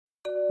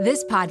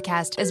This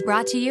podcast is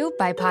brought to you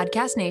by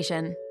Podcast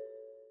Nation.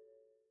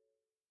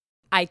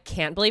 I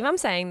can't believe I'm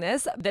saying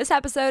this. This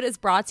episode is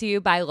brought to you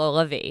by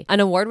LolaVie,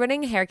 an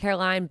award-winning hair care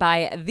line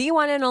by the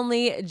one and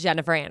only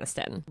Jennifer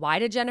Aniston. Why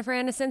did Jennifer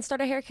Aniston start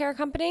a hair care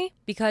company?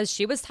 Because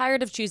she was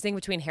tired of choosing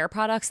between hair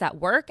products that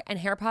work and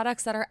hair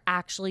products that are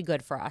actually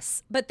good for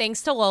us. But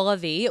thanks to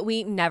LolaVie,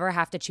 we never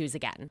have to choose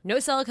again. No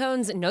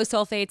silicones, no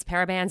sulfates,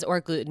 parabens,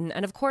 or gluten,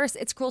 and of course,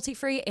 it's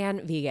cruelty-free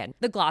and vegan.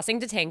 The Glossing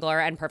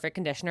Detangler and Perfect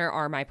Conditioner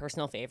are my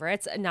personal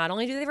favorites. Not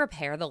only do they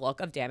repair the look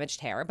of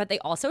damaged hair, but they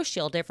also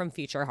shield it from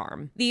future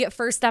harm. The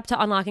first step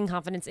to unlocking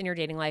confidence in your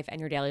dating life and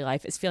your daily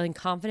life is feeling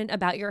confident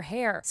about your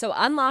hair. So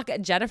unlock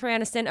Jennifer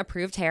Aniston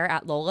approved hair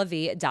at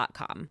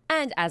lolavie.com.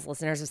 And as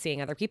listeners of Seeing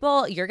Other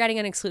People, you're getting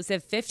an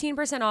exclusive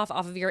 15% off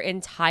of your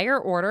entire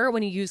order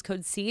when you use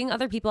code Seeing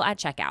Other People at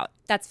checkout.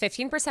 That's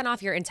 15%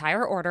 off your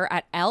entire order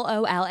at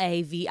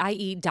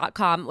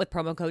lolavie.com with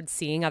promo code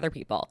Seeing Other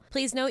People.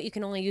 Please note you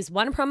can only use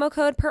one promo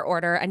code per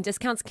order and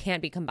discounts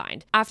can't be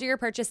combined. After your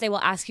purchase, they will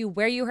ask you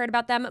where you heard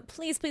about them.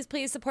 Please, please,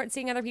 please support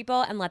Seeing Other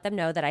People and let them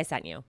know that I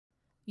sent you.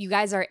 You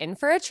guys are in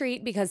for a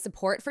treat because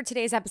support for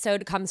today's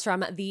episode comes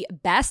from the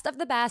best of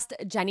the best,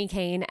 Jenni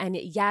Kayne. And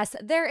yes,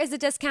 there is a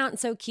discount,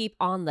 so keep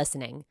on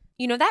listening.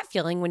 You know that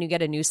feeling when you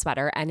get a new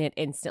sweater and it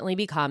instantly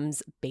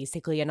becomes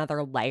basically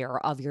another layer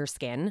of your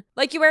skin?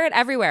 Like you wear it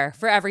everywhere,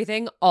 for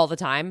everything, all the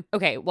time.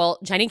 Okay, well,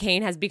 Jenni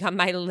Kayne has become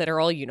my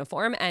literal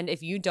uniform. And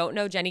if you don't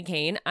know Jenni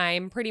Kayne,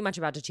 I'm pretty much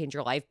about to change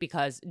your life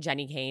because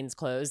Jenni Kayne's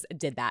clothes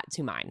did that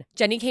to mine.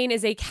 Jenni Kayne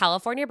is a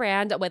California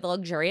brand with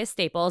luxurious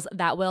staples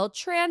that will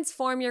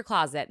transform your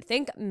closet.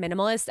 Think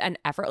minimalist and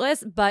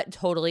effortless, but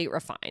totally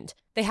refined.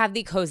 They have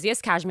the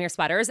coziest cashmere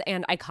sweaters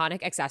and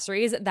iconic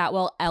accessories that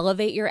will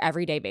elevate your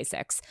everyday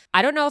basics.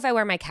 I don't know if I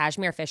wear my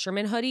cashmere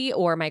fisherman hoodie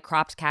or my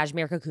cropped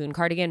cashmere cocoon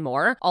cardigan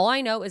more. All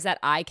I know is that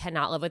I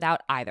cannot live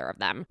without either of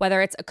them.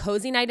 Whether it's a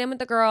cozy night in with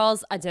the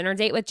girls, a dinner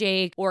date with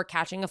Jake, or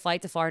catching a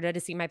flight to Florida to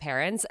see my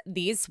parents,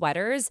 these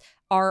sweaters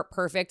are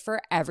perfect for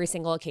every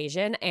single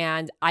occasion,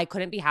 and I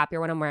couldn't be happier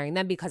when I'm wearing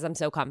them because I'm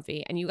so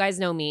comfy. And you guys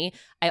know me,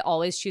 I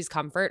always choose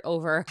comfort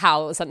over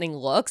how something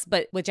looks,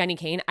 but with Jenni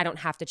Kayne, I don't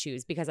have to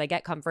choose because I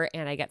get comfort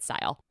and I get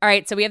style. All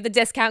right, so we have the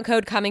discount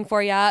code coming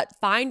for you.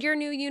 Find your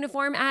new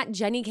uniform at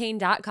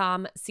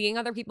jennikayne.com. Seeing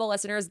Other People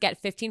listeners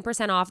get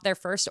 15% off their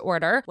first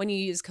order when you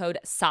use code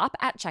SOP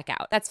at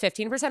checkout. That's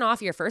 15%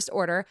 off your first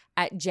order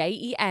at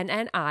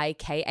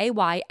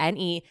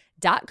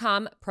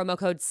jennikayne.com, promo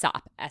code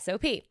SOP,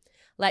 S-O-P.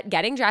 Let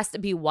getting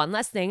dressed be one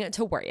less thing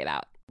to worry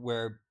about.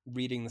 We're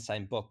reading the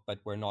same book, but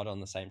we're not on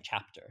the same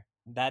chapter.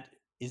 That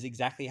is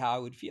exactly how I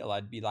would feel.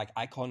 I'd be like,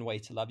 I can't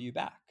wait to love you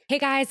back. Hey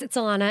guys, it's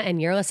Alana,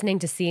 and you're listening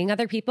to Seeing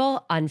Other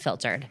People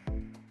Unfiltered.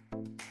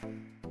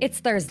 It's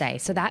Thursday,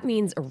 so that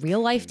means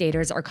real-life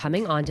daters are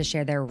coming on to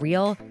share their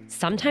real,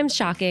 sometimes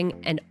shocking,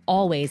 and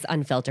always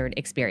unfiltered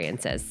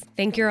experiences.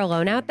 Think you're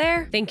alone out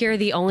there? Think you're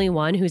the only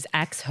one whose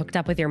ex hooked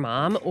up with your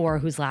mom or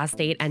whose last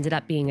date ended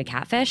up being a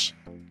catfish?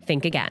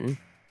 Think again.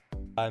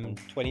 I'm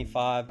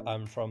 25.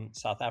 I'm from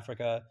South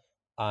Africa.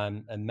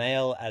 I'm a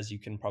male, as you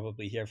can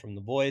probably hear from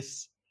the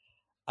voice.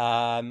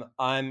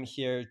 I'm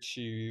here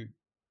to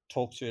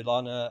talk to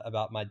Ilana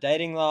about my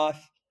dating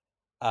life.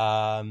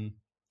 And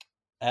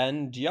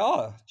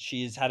yeah,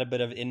 she's had a bit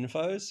of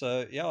info.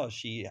 So yeah,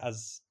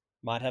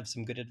 might have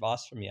some good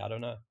advice for me. I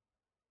don't know.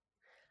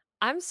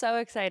 I'm so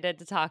excited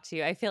to talk to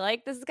you. I feel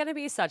like this is going to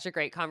be such a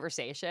great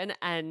conversation.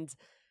 And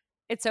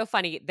it's so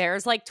funny.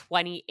 There's like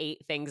 28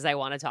 things I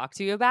want to talk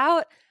to you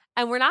about.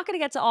 And we're not going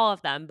to get to all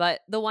of them, but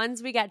the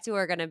ones we get to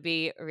are going to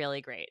be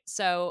really great.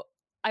 So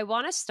I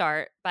want to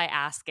start by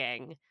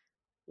asking,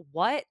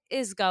 what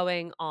is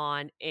going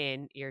on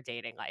in your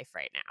dating life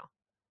right now?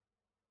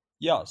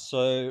 Yeah,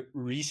 so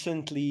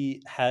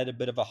recently had a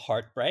bit of a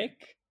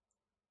heartbreak.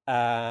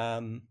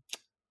 Was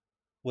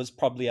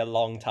probably a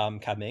long time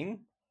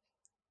coming.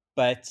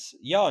 But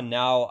yeah,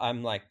 now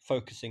I'm like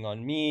focusing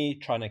on me,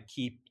 trying to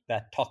keep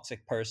that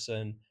toxic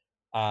person.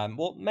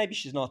 Well, maybe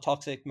she's not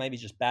toxic, maybe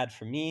just bad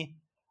for me.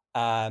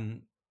 Out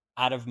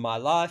of my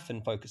life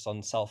and focus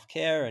on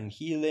self-care and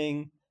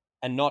healing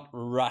and not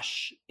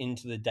rush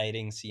into the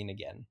dating scene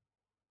again.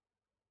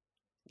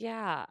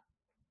 Yeah.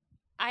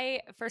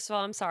 First of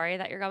all, I'm sorry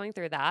that you're going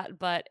through that,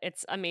 but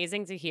it's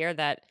amazing to hear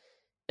that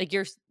like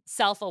you're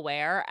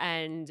self-aware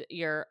and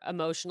you're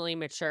emotionally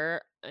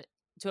mature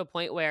to a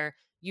point where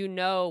you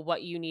know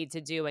what you need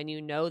to do and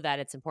you know that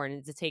it's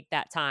important to take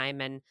that time.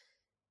 And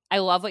I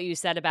love what you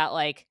said about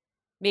like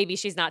maybe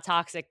she's not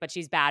toxic, but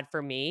she's bad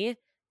for me.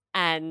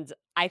 And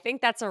I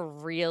think that's a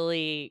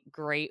really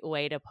great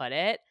way to put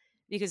it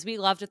because we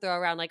love to throw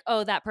around like,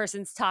 oh, that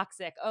person's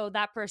toxic. Oh,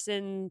 that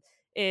person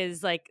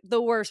is like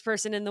the worst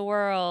person in the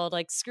world.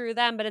 Like, screw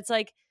them. But it's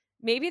like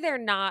maybe they're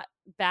not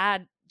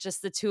bad.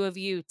 Just the two of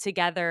you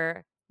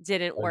together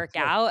didn't work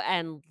out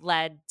and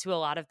led to a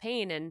lot of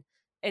pain. And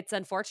it's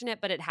unfortunate,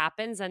 but it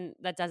happens. And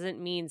that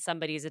doesn't mean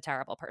somebody's a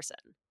terrible person.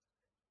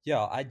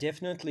 Yeah, I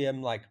definitely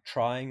am like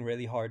trying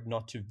really hard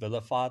not to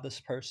vilify this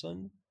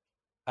person.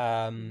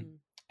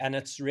 And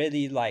it's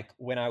really like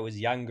when I was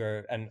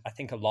younger, and I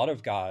think a lot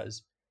of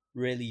guys,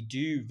 really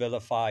do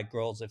vilify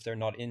girls if they're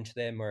not into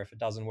them or if it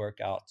doesn't work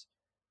out.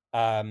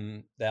 I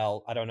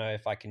don't know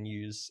if I can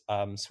use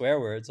swear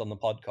words on the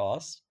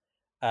podcast.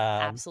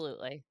 Um,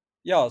 Absolutely.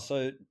 yeah,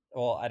 so,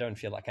 well, I don't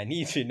feel like I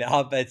need to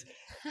now, but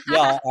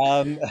yeah,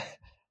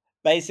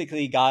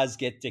 basically guys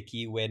get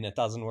dicky when it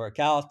doesn't work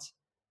out.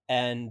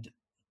 And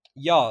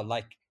yeah,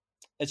 like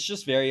it's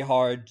just very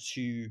hard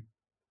to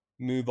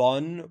move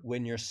on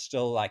when you're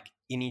still like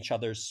in each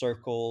other's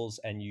circles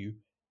and you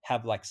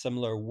have like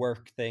similar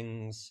work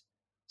things.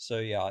 So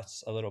yeah,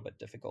 it's a little bit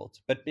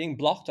difficult, but being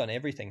blocked on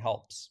everything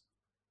helps.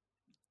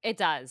 It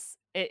does.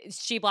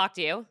 She blocked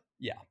you?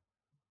 Yeah.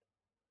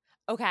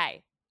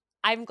 Okay.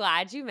 I'm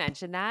glad you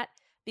mentioned that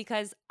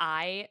because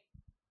I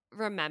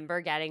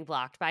remember getting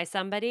blocked by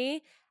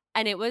somebody,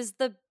 and it was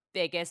the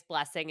biggest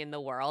blessing in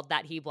the world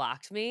that he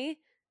blocked me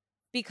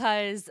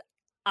because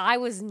I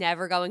was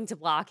never going to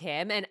block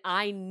him, and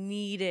I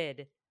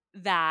needed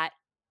that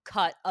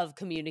cut of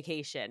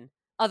communication.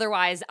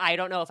 Otherwise, I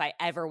don't know if I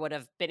ever would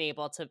have been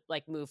able to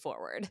like move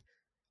forward.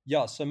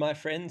 Yeah, so my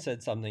friend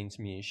said something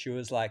to me. She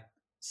was like,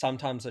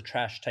 sometimes the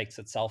trash takes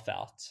itself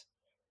out.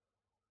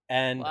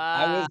 And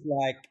I Wow. was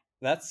like,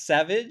 that's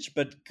savage,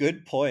 but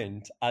good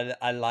point.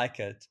 I like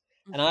it.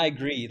 And I Mhm.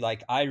 agree.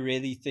 Like, I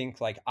really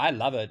think, like, I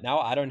love it. Now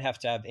I don't have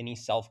to have any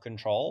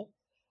self-control.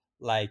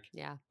 Like,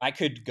 Yeah. I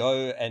could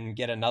go and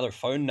get another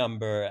phone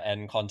number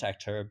and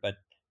contact her, but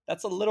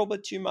that's a little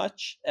bit too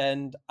much.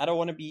 And I don't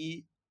want to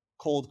be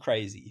called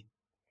crazy.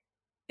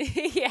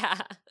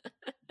 Yeah.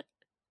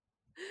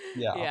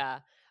 Yeah.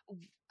 Yeah.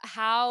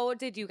 How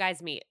did you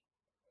guys meet?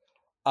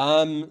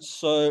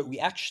 So we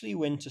actually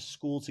went to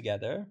school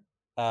together.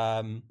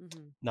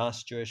 Mhm.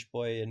 Nice Jewish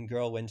boy and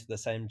girl went to the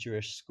same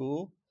Jewish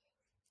school.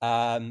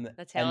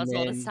 The tale And as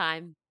old as then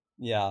time.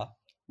 yeah,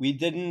 we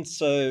didn't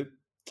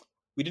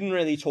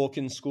really talk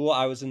in school.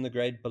 I was in the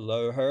grade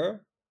below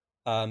her,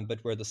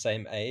 but we're the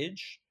same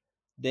age.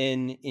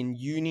 Then in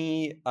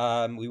uni,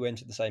 we went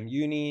to the same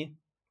uni,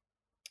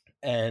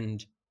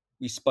 and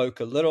we spoke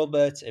a little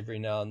bit every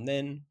now and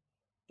then.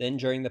 Then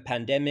during the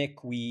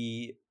pandemic,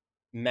 we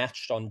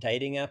matched on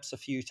dating apps a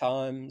few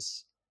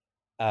times,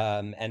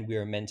 and we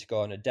were meant to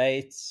go on a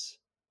date.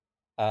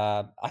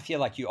 I feel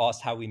like you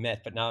asked how we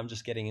met, but now I'm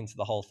just getting into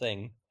the whole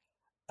thing.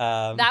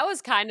 Um, That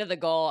was kind of the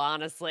goal,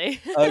 honestly.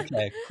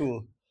 okay,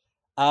 cool.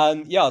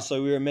 Yeah,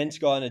 so we were meant to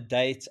go on a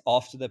date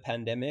after the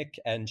pandemic,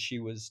 and she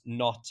was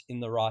not in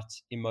the right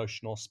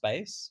emotional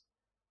space.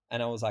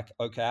 And I was like,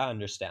 okay, I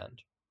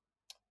understand.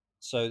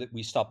 So that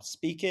we stopped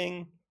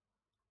speaking.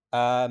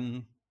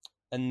 Um,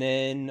 and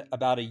then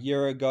about a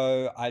year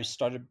ago, I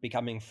started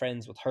becoming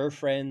friends with her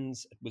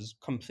friends. It was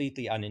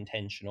completely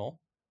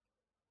unintentional.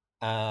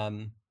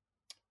 Um,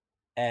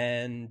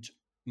 and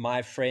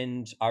my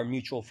friend, our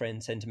mutual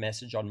friend, sent a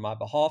message on my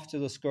behalf to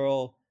this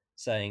girl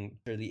saying,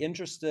 really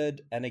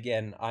interested. And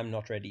again, I'm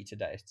not ready to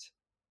date,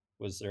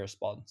 was the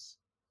response.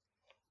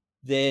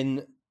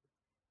 Then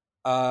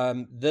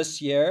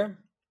this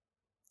year,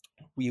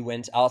 we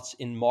went out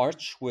in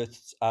March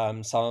with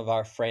some of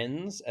our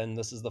friends, and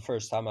this is the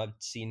first time I've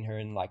seen her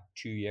in like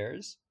 2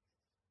 years.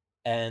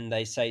 And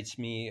they say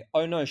to me,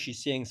 oh no, she's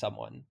seeing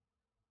someone.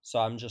 So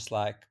I'm just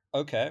like,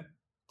 okay,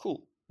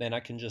 cool. Then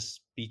I can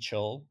just be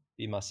chill,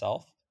 be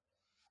myself.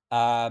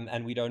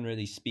 And we don't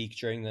really speak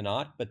during the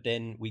night, but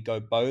then we go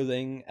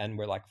bowling and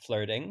we're like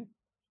flirting.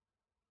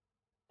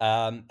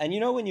 And you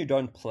know, when you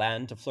don't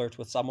plan to flirt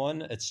with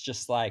someone, it's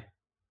just like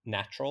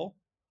natural.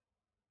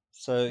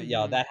 So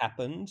yeah, Mhm. that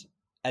happened.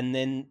 And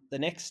then the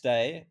next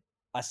day,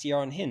 I see her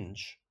on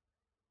Hinge.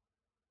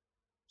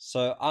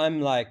 So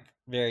I'm like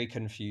very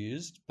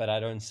confused, but I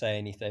don't say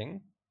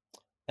anything.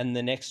 And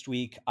the next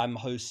week, I'm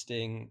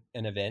hosting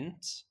an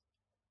event.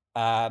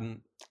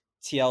 Um,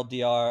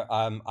 TLDR,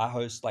 I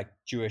host like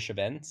Jewish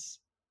events.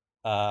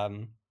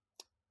 Um,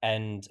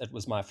 and it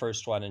was my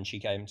first one, and she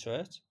came to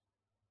it.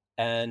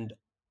 And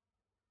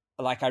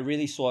like, I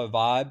really saw a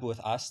vibe with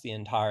us the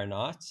entire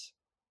night.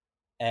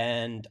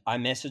 And I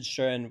messaged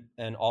her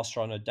and asked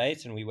her on a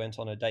date, and we went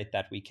on a date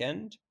that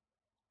weekend.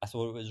 I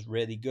thought it was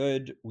really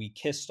good. We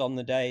kissed on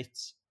the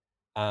date.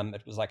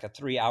 It was like a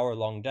 3 hour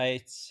long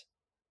date.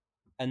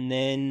 And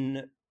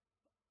then,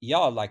 yeah,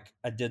 like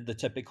I did the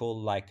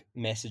typical like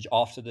message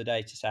after the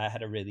date to say I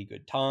had a really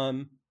good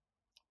time.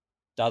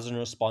 Doesn't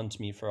respond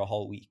to me for a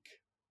whole week.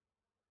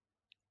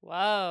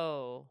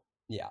 Whoa.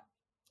 Yeah.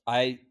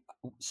 I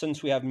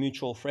Since we have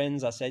mutual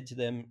friends, I said to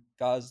them,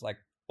 guys, like,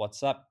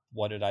 what's up?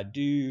 What did I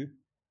do?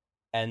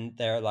 And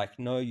they're like,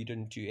 no, you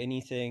didn't do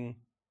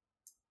anything.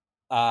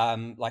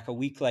 Like a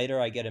week later,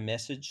 I get a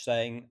message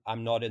saying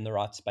I'm not in the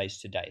right space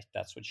to date.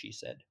 That's what she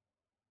said.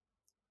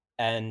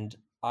 And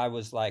I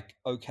was like,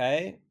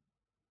 okay,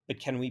 but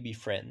can we be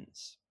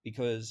friends?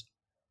 Because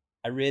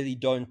I really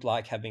don't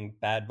like having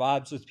bad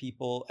vibes with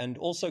people. And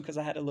also because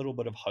I had a little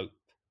bit of hope.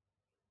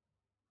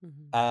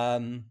 Mhm.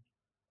 Um,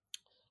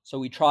 So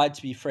we tried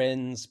to be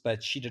friends,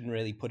 but she didn't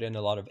really put in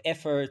a lot of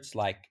effort,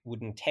 like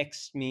wouldn't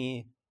text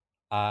me.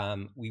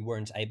 We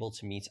weren't able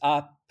to meet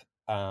up,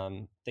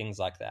 things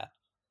like that.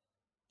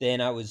 Then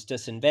I was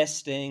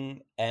disinvesting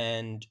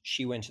and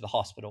she went to the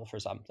hospital for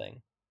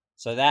something.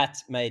 So that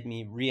made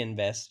me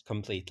reinvest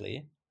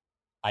completely.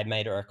 I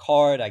made her a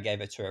card. I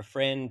gave it to her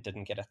friend.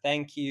 Didn't get a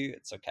thank you.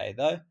 It's okay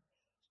though.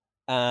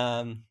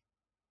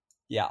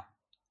 Yeah.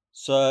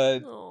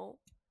 So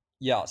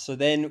so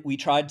then we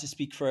tried to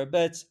speak for a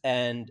bit,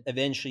 and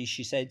eventually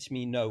she said to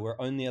me, no, we're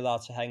only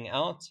allowed to hang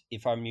out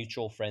if our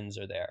mutual friends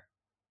are there.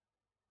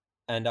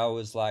 And I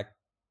was like,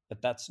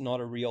 but that's not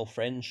a real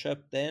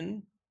friendship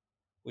then,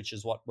 which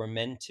is what we're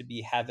meant to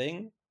be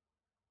having.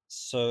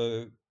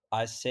 So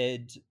I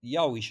said,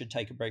 yeah, we should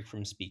take a break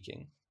from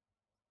speaking.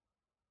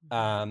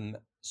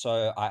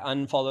 So I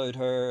unfollowed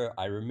her.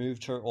 I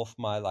removed her off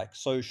my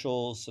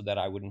socials so that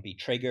I wouldn't be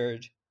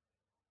triggered.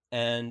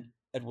 And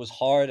it was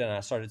hard, and I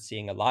started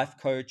seeing a life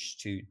coach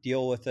to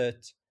deal with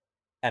it.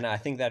 And I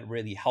think that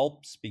really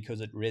helps,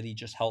 because it really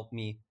just helped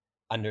me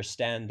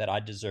understand that I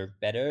deserve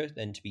better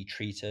than to be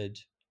treated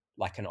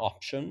like an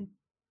option.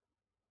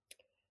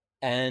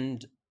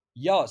 And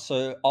yeah,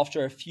 so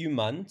after a few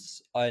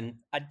months, and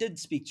I did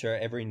speak to her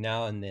every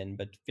now and then,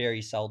 but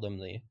very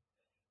seldomly.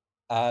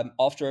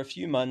 After a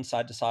few months,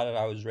 I decided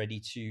I was ready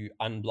to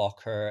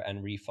unblock her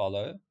and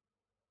refollow.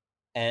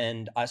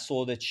 And I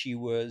saw that she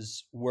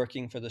was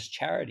working for this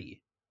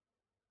charity.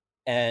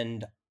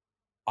 And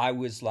I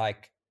was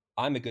like,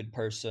 I'm a good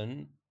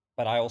person,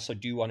 but I also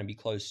do want to be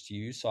close to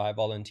you. So I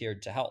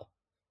volunteered to help.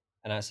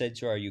 And I said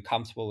to her, are you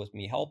comfortable with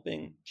me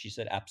helping? She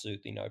said,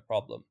 absolutely no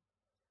problem.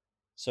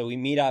 So we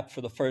meet up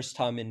for the first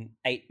time in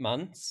 8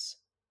 months.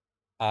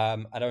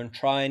 I don't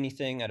try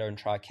anything. I don't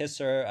try kiss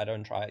her. I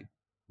don't try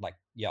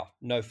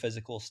no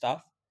physical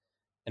stuff.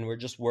 And we're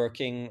just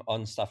working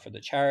on stuff for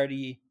the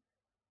charity.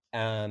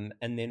 And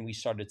then we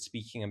started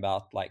speaking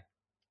about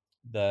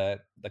the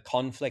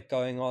conflict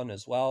going on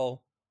as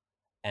well.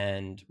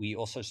 And we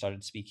also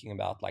started speaking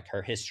about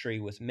her history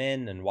with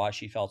men and why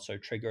she felt so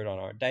triggered on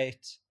our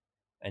date.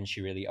 And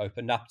she really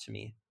opened up to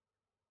me.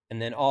 And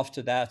then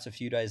after that, a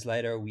few days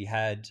later, we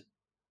had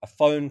a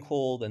phone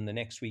call. Then the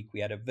next week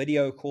we had a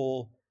video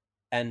call.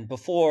 And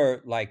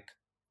before,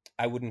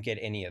 I wouldn't get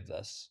any of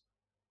this.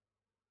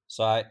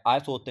 So I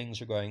thought things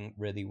were going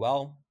really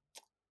well.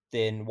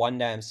 Then one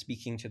day I'm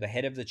speaking to the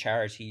head of the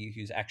charity,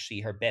 who's actually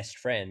her best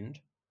friend.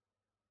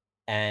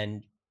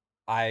 And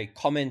I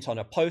comment on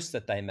a post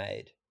that they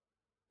made.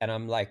 And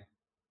I'm like,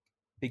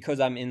 because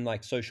I'm in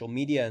social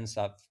media and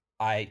stuff,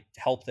 I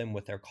help them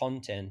with their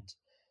content.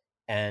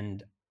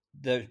 And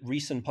the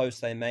recent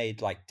post they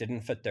made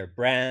didn't fit their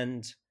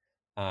brand,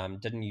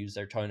 didn't use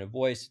their tone of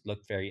voice,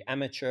 looked very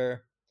amateur.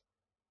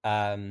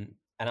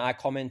 And I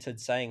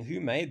commented saying, who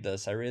made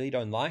this? I really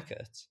don't like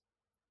it.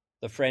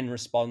 The friend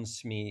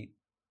responds to me,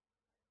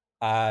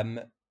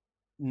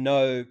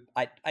 no,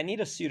 I need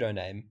a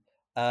pseudonym.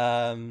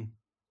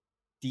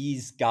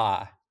 Dee's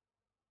Guy.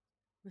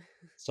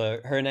 So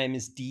her name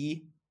is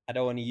Dee. I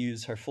don't want to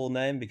use her full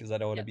name because I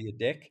don't want to be a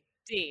dick.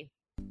 Dee.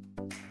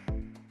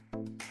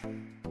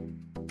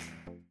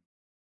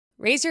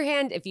 Raise your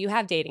hand if you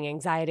have dating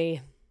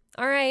anxiety.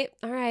 All right.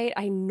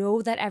 I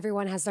know that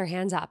everyone has their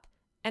hands up,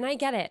 and I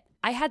get it.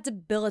 I had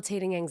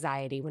debilitating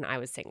anxiety when I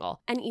was single.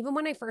 And even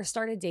when I first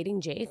started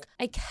dating Jake,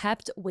 I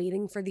kept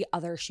waiting for the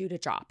other shoe to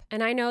drop.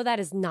 And I know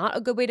that is not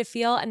a good way to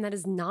feel, and that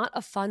is not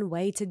a fun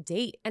way to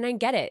date. And I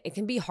get it. It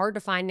can be hard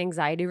to find an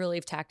anxiety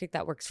relief tactic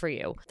that works for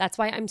you. That's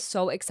why I'm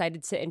so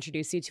excited to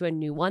introduce you to a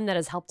new one that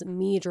has helped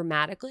me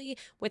dramatically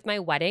with my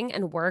wedding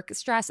and work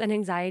stress and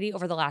anxiety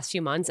over the last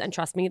few months. And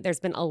trust me, there's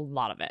been a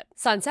lot of it.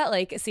 Sunset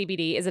Lake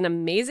CBD is an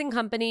amazing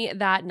company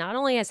that not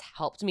only has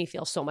helped me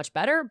feel so much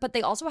better, but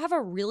they also have a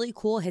really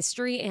cool history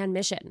and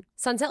mission.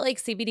 Sunset Lake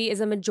CBD is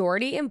a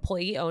majority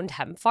employee-owned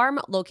hemp farm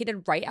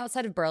located right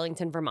outside of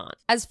Burlington, Vermont.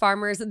 As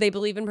farmers, they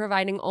believe in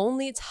providing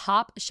only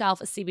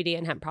top-shelf CBD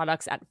and hemp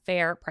products at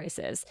fair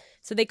prices.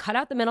 So they cut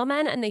out the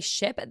middlemen and they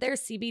ship their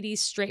CBD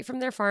straight from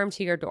their farm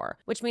to your door,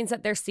 which means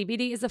that their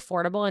CBD is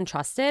affordable and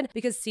trusted,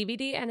 because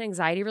CBD and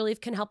anxiety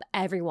relief can help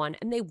everyone,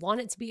 and they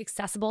want it to be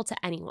accessible to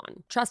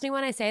anyone. Trust me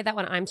when I say that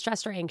when I'm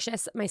stressed or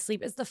anxious, my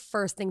sleep is the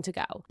first thing to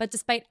go. But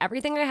despite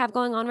everything I have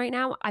going on right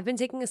now, I've been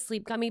taking a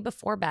sleep gummy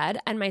before bed,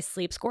 and my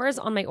sleep scores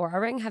on my Oura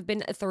Ring have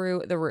been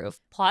through the roof.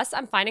 Plus,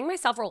 I'm finding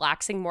myself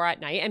relaxing more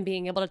at night and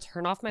being able to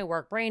turn off my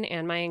work brain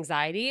and my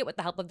anxiety with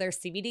the help of their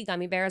CBD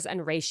gummy bears and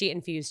reishi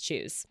infused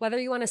chews. Whether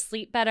you want to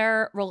sleep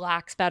better,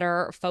 relax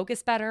better,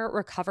 focus better,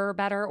 recover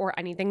better, or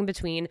anything in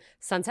between,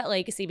 Sunset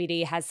Lake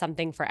CBD has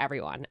something for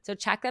everyone. So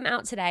check them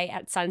out today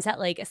at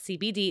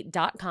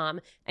sunsetlakecbd.com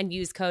and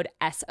use code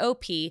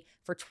SOP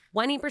for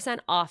 20%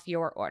 off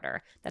your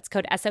order. That's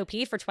code SOP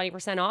for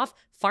 20% off.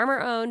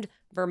 Farmer-owned,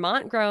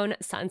 Vermont-grown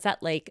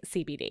Sunset Lake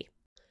CBD.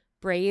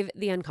 Brave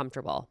the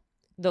uncomfortable.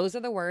 Those are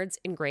the words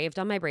engraved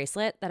on my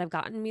bracelet that have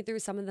gotten me through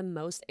some of the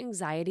most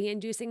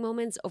anxiety-inducing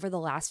moments over the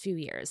last few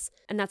years.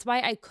 And that's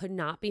why I could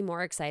not be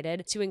more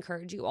excited to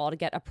encourage you all to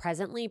get a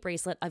Presently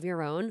bracelet of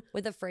your own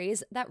with a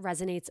phrase that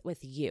resonates with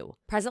you.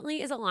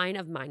 Presently is a line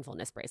of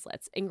mindfulness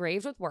bracelets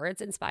engraved with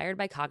words inspired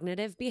by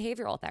cognitive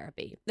behavioral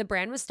therapy. The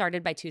brand was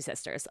started by two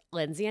sisters,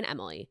 Lindsay and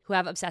Emily, who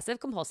have obsessive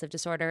compulsive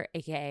disorder,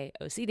 aka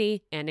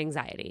OCD, and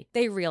anxiety.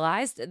 They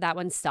realized that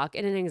when stuck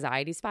in an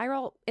anxiety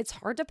spiral, it's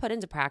hard to put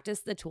into practice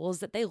the tools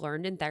that they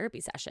learned in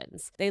therapy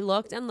sessions. They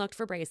looked and looked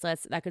for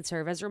bracelets that could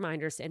serve as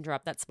reminders to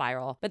interrupt that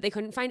spiral, but they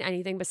couldn't find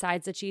anything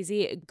besides the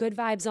cheesy good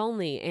vibes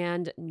only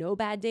and no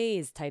bad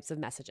days types of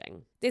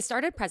messaging. They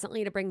started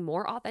Presently to bring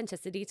more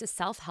authenticity to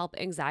self-help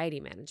anxiety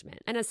management.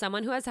 And as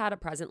someone who has had a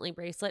Presently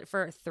bracelet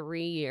for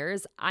 3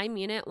 years, I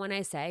mean it when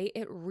I say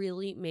it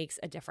really makes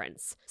a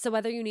difference. So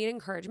whether you need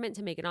encouragement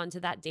to make it onto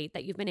that date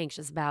that you've been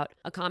anxious about,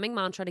 a calming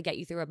mantra to get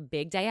you through a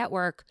big day at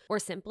work, or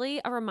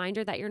simply a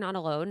reminder that you're not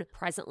alone,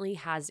 Presently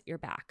has your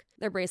back.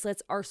 Their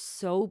bracelets are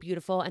so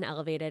beautiful and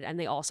elevated, and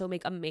they also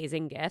make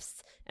amazing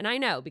gifts. And I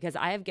know because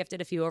I have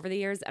gifted a few over the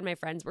years, and my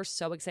friends were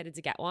so excited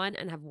to get one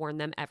and have worn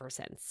them ever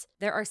since.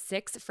 There are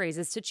 6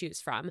 phrases to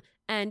choose from,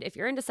 and if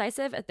you're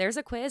indecisive, there's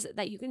a quiz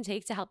that you can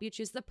take to help you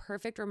choose the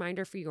perfect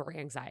reminder for your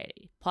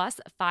anxiety. Plus,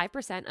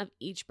 5% of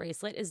each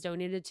bracelet is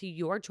donated to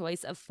your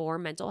choice of 4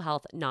 mental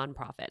health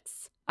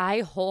nonprofits. I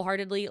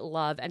wholeheartedly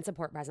love and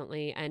support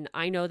Presently, and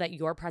I know that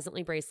your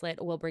Presently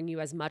bracelet will bring you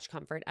as much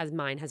comfort as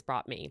mine has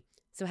brought me.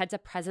 So head to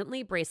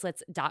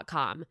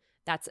presentlybracelets.com.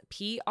 That's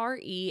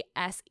PRESENTLY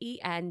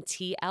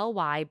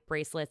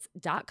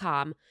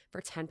bracelets.com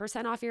for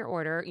 10% off your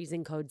order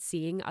using code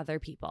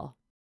SEEINGOTHERPeople.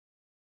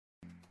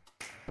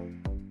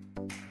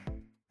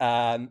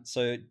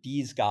 So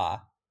Dee's guy.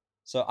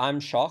 So I'm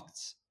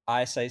shocked.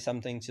 I say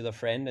something to the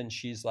friend and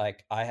she's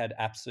like, I had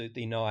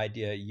absolutely no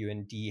idea you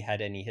and Dee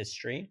had any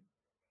history.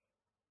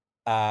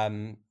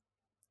 And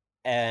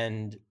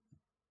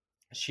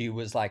she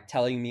was like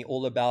telling me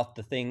all about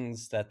the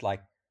things that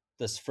like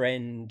this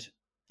friend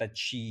that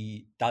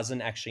she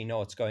doesn't actually know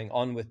what's going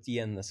on with Dee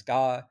and this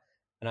guy.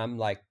 And I'm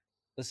like,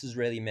 this is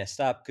really messed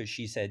up because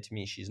she said to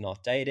me she's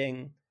not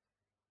dating.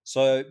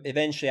 So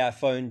eventually I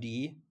phone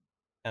Dee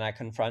and I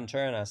confront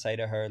her and I say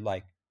to her,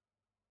 like,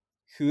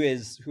 who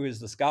is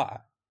this guy?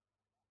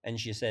 And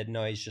she said,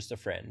 no, he's just a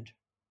friend.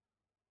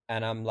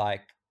 And I'm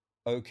like,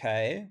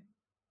 okay,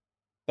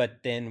 but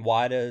then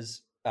why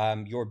does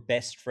your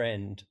best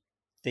friend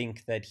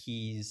think that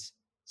he's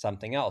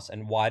something else?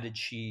 And why did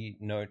she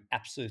know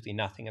absolutely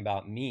nothing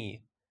about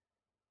me?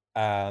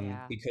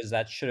 Because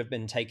that should have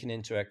been taken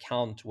into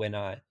account when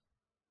I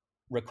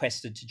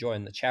requested to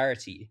join the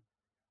charity.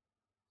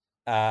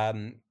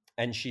 And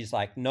she's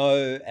like,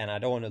 no, and I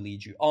don't want to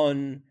lead you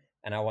on,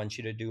 and I want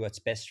you to do what's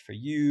best for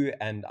you,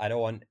 and I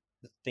don't want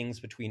things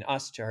between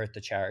us to hurt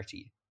the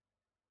charity.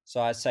 So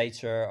I say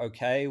to her,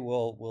 okay,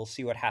 we'll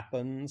see what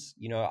happens.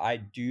 You know, I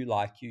do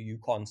like you. You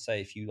can't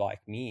say if you like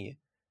me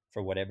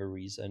for whatever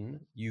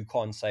reason. You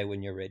can't say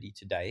when you're ready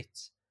to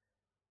date.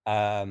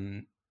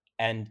 And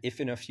if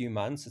in a few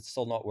months it's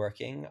still not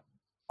working,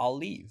 I'll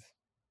leave.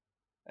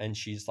 And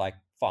she's like,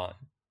 fine.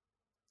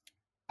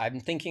 I'm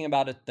thinking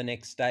about it the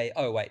next day.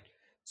 Oh, wait.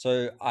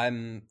 So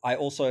I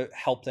also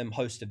help them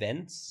host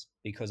events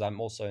because I'm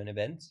also an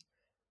event.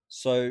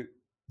 So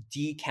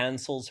Dee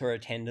cancels her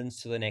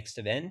attendance to the next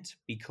event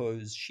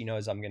because she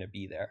knows I'm going to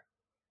be there.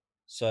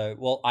 So,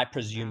 well, I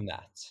presume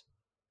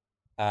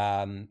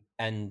that.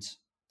 And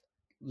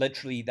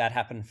literally that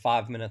happened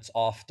 5 minutes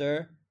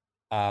after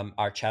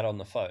our chat on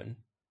the phone.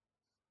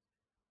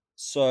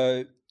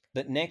 So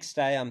the next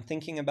day I'm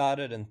thinking about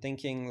it and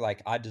thinking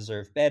like I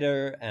deserve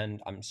better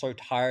and I'm so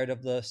tired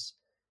of this.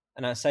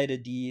 And I say to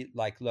Dee,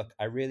 like, look,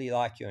 I really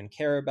like you and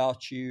care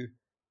about you,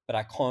 but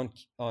I can't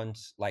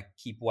like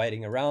keep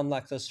waiting around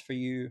like this for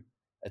you.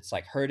 It's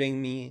like hurting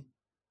me.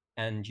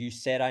 And you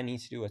said I need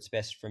to do what's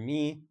best for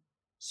me.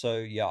 So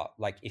yeah,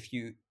 like if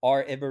you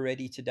are ever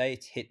ready to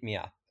date, hit me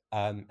up.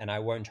 And I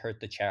won't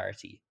hurt the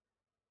charity.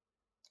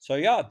 So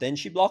yeah, then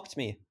she blocked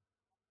me.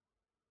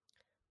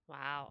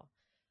 Wow.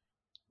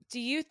 Do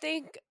you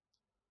think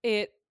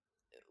it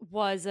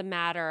was a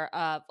matter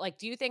of like,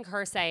 do you think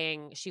her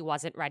saying she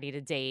wasn't ready to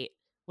date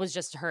was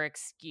just her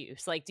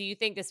excuse? Like, do you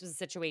think this was a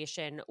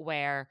situation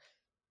where,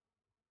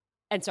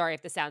 and sorry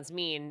if this sounds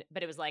mean,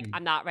 but it was like,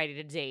 I'm not ready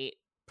to date,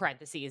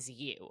 parentheses,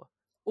 you?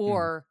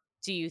 Or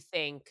do you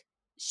think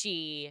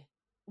she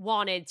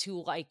wanted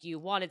to like you,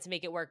 wanted to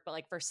make it work, but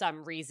like for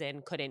some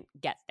reason couldn't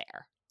get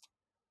there?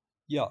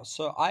 Yeah,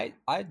 so I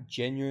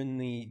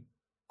genuinely,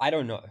 I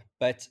don't know,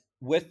 but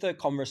with the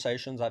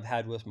conversations I've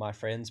had with my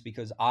friends,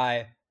 because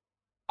I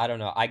don't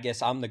know, I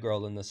guess I'm the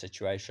girl in the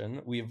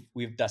situation.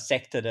 We've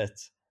dissected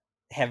it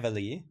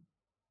heavily.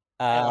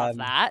 I love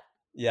that.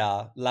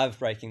 Yeah, love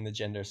breaking the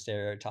gender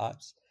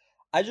stereotypes.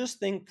 I just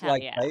think Hell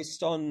like yeah.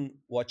 based on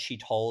what she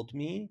told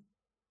me,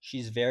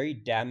 she's very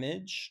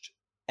damaged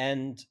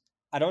and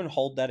I don't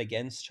hold that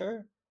against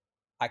her.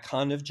 I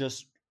kind of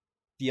just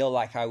feel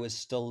like I was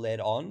still led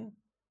on.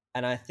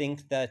 And I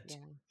think that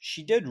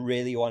she did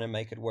really want to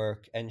make it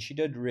work, and she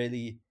did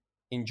really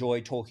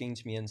enjoy talking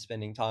to me and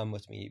spending time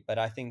with me. But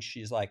I think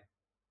she's like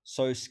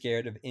so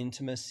scared of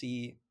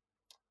intimacy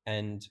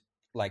and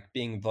like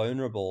being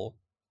vulnerable,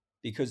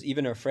 because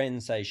even her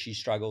friends say she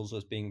struggles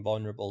with being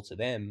vulnerable to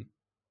them,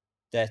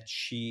 that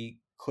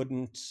she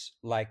couldn't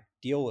like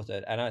deal with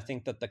it. And I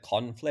think that the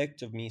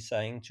conflict of me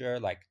saying to her,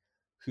 like,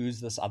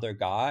 who's this other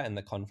guy, and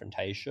the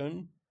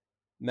confrontation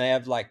may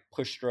have like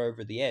pushed her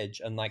over the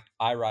edge. And like,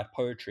 I write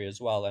poetry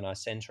as well, and I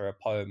sent her a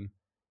poem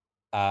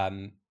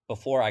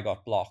before I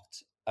got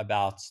blocked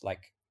about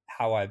like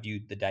how I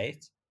viewed the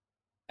date.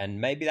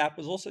 And maybe that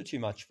was also too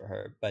much for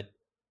her. But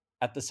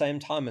at the same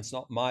time, it's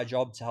not my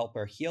job to help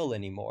her heal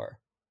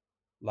anymore.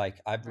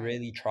 Like, I've Right.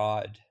 really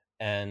tried,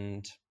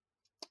 and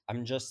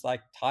I'm just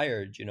like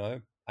tired, you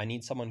know? I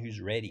need someone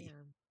who's ready.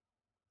 Yeah.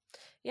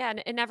 Yeah,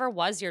 and it never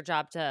was your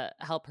job to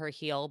help her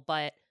heal,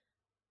 but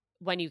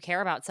when you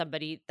care about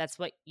somebody, that's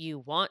what you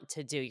want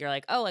to do. You're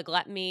like, "Oh, like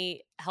let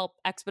me help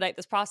expedite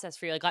this process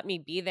for you. Like let me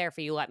be there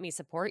for you. Let me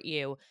support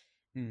you."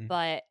 Hmm.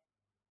 But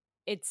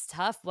it's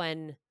tough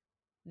when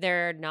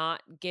they're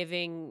not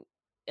giving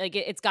like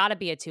it's got to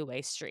be a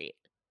two-way street.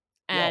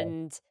 Yeah.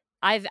 And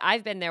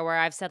I've been there where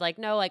I've said like,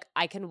 "No, like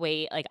I can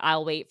wait. Like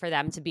I'll wait for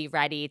them to be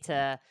ready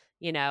to,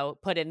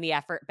 put in the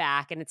effort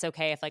back, and it's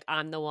okay if like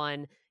I'm the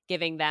one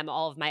giving them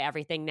all of my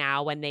everything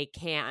now when they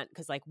can't,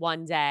 cuz like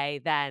one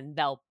day then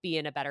they'll be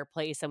in a better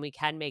place and we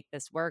can make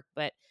this work."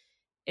 But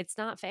it's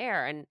not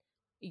fair. And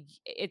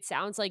it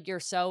sounds like you're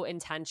so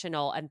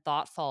intentional and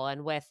thoughtful.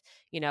 And with,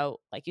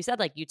 like you said,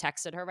 like you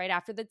texted her right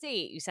after the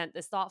date, you sent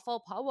this thoughtful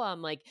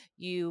poem, like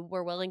you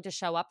were willing to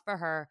show up for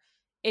her.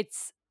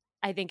 It's,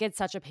 I think it's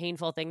such a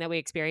painful thing that we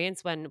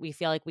experience when we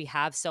feel like we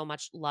have so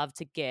much love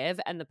to give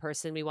and the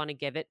person we want to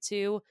give it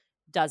to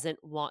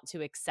doesn't want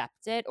to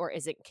accept it or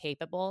isn't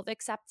capable of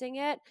accepting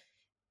it.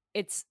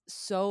 It's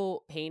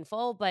so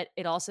painful, but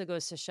it also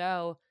goes to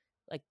show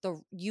like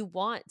you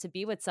want to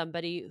be with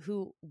somebody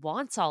who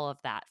wants all of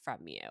that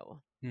from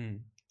you. Hmm.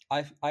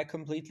 I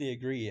completely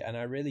agree, and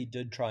I really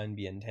did try and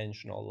be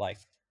intentional. Like,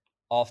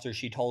 after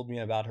she told me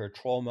about her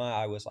trauma,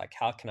 I was like,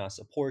 how can I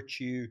support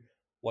you?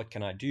 What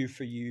can I do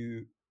for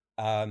you?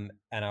 And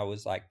I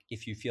was like,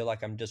 if you feel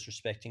like I'm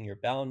disrespecting your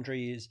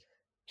boundaries,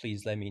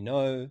 please let me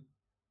know.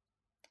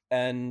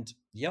 And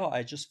yeah,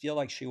 I just feel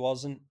like she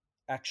wasn't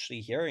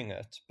actually hearing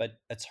it,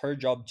 but it's her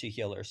job to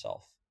heal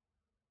herself.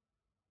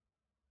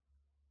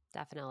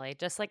 Definitely.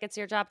 Just like it's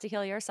your job to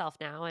heal yourself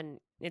now. And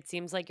it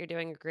seems like you're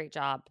doing a great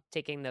job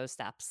taking those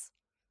steps.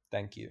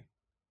 Thank you.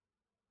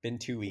 Been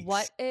 2 weeks.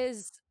 What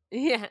is,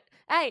 yeah.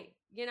 Hey,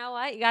 you know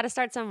what? You got to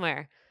start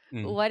somewhere.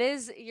 Mm. What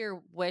is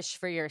your wish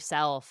for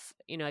yourself?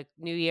 Like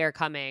New Year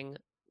coming.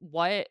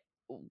 What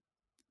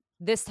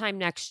this time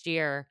next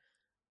year,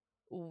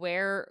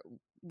 where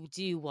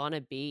do you want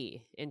to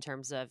be in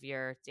terms of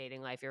your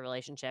dating life, your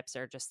relationships,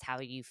 or just how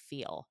you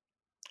feel?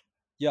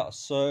 Yeah,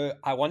 so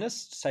I want to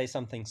say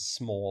something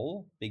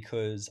small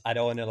because I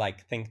don't want to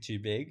like think too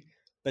big,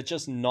 but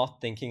just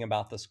not thinking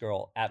about this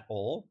girl at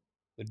all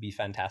would be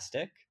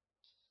fantastic.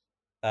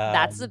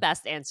 That's the Um,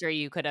 best answer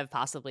you could have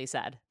possibly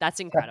said. That's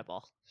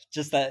incredible.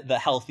 just the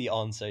healthy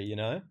answer, you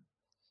know?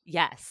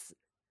 Yes.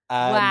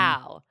 Um,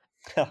 Wow.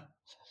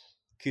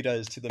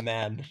 kudos to the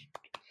man.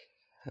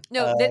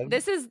 No, Um,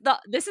 this is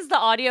the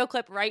audio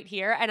clip right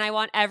here, and I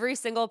want every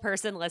single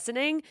person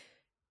listening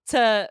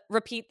to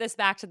repeat this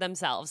back to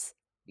themselves.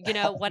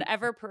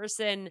 Whatever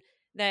person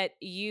that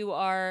you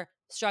are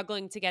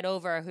struggling to get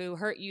over, who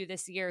hurt you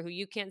this year, who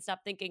you can't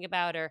stop thinking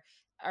about, or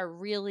are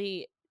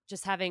really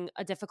just having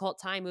a difficult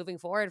time moving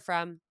forward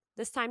from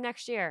this time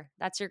next year.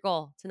 That's your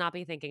goal, to not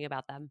be thinking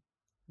about them.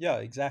 yeah,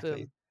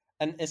 exactly. Boom.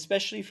 And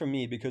especially for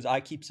me, because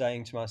I keep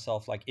saying to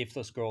myself, like, if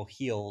this girl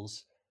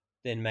heals,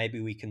 then maybe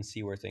we can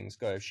see where things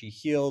go. If she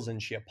heals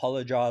and she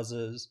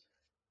apologizes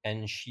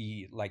and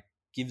she like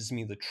gives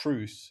me the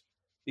truth,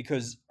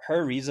 because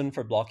her reason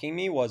for blocking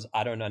me was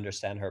I don't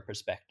understand her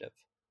perspective,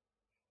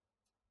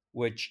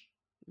 which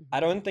I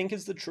Mhm. don't think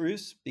is the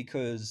truth,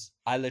 because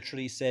I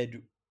literally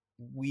said,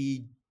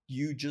 we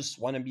you just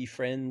want to be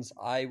friends,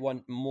 I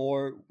want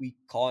more, we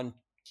can't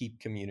keep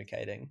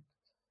communicating.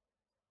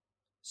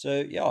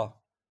 So yeah,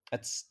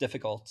 it's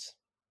difficult.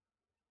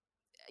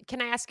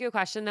 Can I ask you a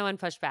question though and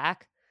push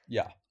back?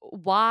 Yeah.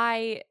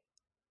 Why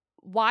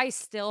why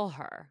still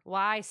her?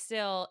 Why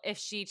still if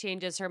she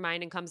changes her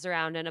mind and comes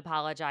around and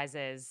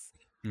apologizes?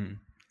 Hmm.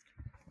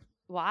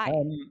 Why?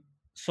 Um,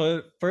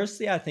 so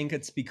firstly, I think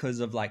it's because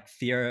of like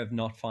fear of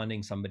not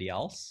finding somebody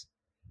else.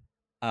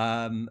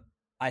 Um,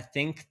 I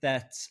think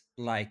that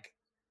like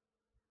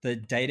the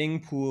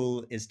dating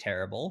pool is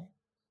terrible.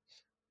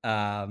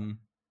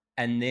 Um,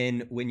 and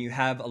then when you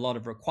have a lot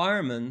of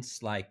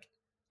requirements, like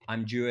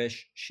I'm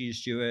Jewish, she's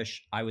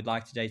Jewish, I would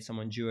like to date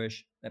someone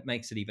Jewish, that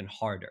makes it even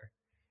harder.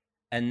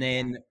 And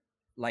Yeah. then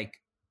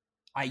like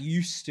I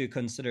used to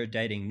consider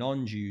dating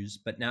non-Jews,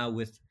 but now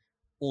with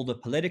all the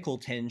political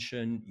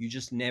tension, you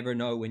just never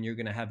know when you're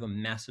going to have a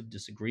massive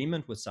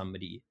disagreement with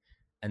somebody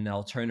and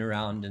they'll turn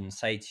around and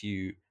say to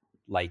you,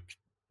 like,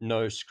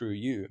 no, screw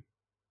you.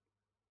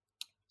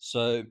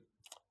 So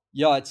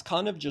Yeah, it's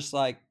kind of just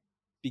like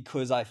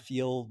because I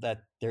feel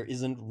that there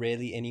isn't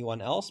really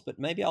anyone else, but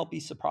maybe I'll be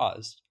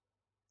surprised.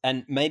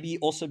 And maybe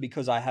also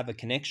because I have a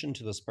connection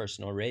to this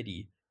person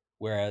already,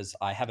 whereas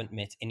I haven't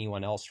met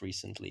anyone else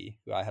recently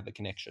who I have a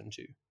connection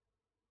to.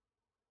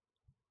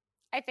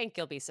 I think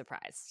you'll be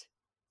surprised.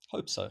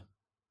 Hope so.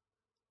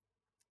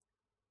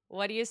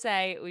 What do you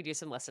say we do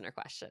some listener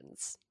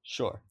questions?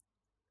 Sure.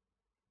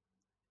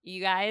 You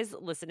guys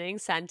listening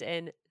sent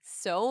in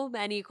so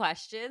many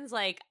questions.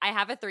 Like, I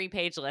have a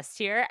 3-page list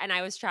here, and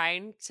I was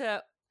trying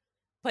to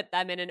put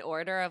them in an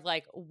order of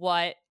like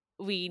what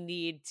we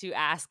need to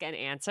ask and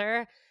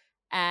answer,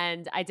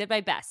 and I did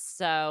my best.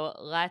 So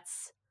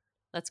let's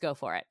go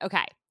for it.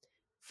 Okay.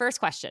 First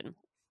question.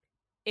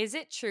 Is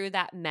it true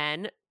that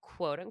men,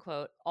 quote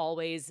unquote,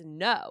 always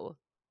know?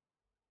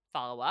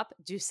 Follow up.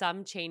 Do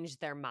some change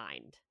their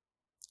mind?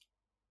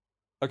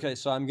 Okay,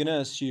 so I'm going to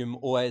assume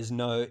always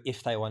know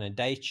if they want to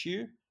date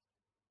you.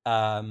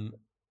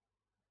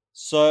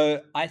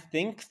 So I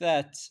think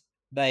that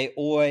they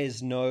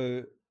always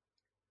know.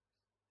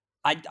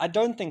 I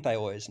don't think they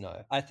always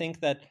know. I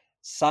think that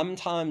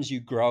sometimes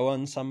you grow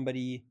on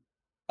somebody,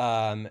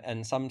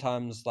 and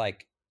sometimes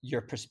like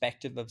your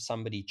perspective of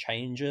somebody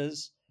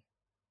changes.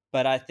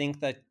 But I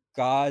think that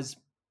guys,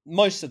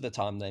 most of the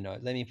time, they know.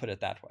 Let me put it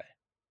that way.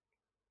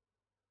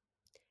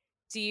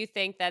 Do you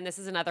think then, this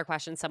is another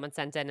question someone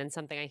sent in and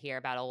something I hear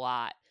about a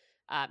lot.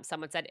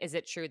 Someone said, is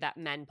it true that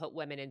men put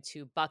women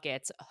into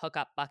buckets,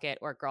 hookup bucket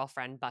or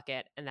girlfriend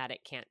bucket, and that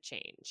it can't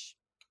change?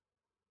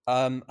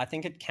 I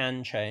think it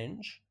can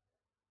change.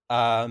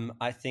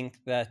 I think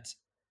that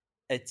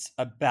it's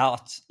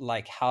about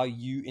like how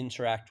you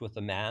interact with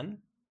a man.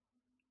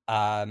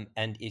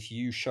 And if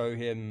you show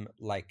him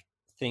like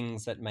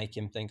things that make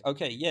him think,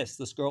 okay, yes,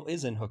 this girl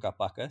is in hookup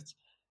bucket,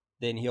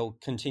 then he'll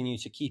continue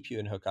to keep you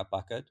in hookup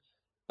bucket.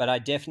 But I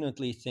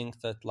definitely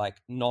think that like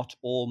not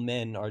all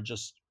men are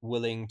just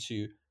willing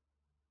to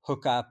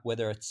hook up,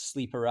 whether it's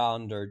sleep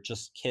around or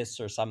just kiss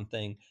or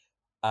something,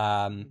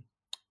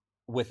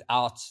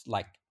 without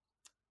like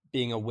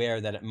being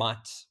aware that it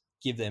might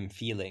give them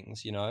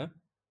feelings, you know?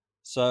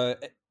 So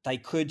they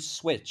could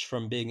switch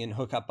from being in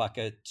hookup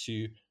bucket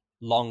to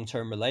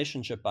long-term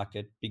relationship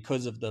bucket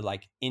because of the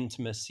like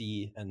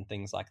intimacy and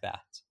things like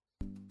that.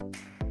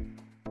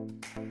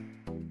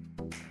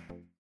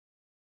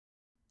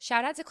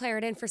 Shout out to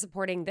Claritin for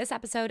supporting this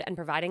episode and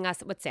providing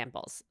us with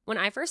samples. When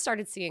I first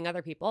started seeing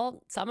other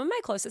people, some of my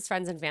closest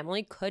friends and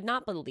family could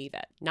not believe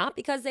it. Not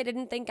because they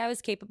didn't think I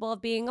was capable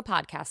of being a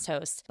podcast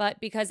host, but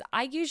because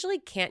I usually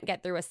can't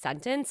get through a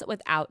sentence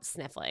without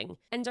sniffling.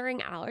 And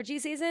during allergy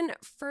season,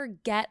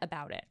 forget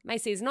about it. My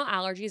seasonal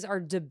allergies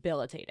are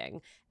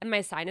debilitating, and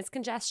my sinus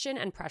congestion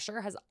and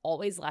pressure has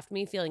always left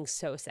me feeling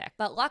so sick.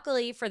 But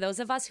luckily, for those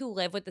of us who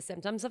live with the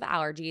symptoms of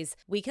allergies,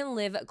 we can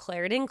live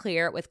Claritin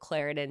Clear with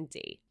Claritin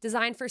D.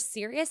 Designed for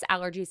serious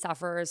allergy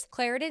sufferers,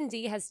 Claritin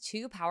D has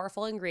 2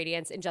 powerful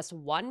ingredients in just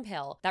 1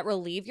 pill that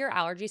relieve your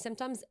allergy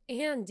symptoms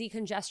and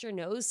decongest your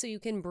nose so you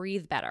can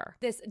breathe better.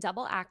 This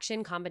double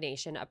action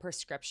combination of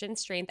prescription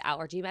strength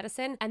allergy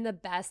medicine and the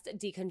best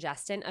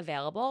decongestant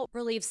available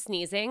relieves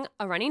sneezing,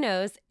 a runny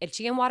nose,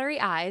 itchy and watery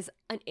eyes,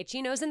 an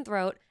itchy nose and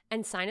throat,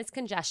 and sinus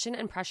congestion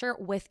and pressure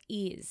with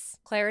ease.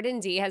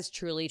 Claritin D has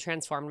truly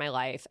transformed my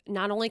life.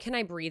 Not only can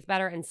I breathe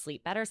better and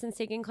sleep better since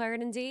taking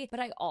Claritin D, but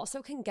I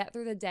also can get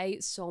through the day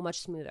so much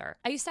smoother.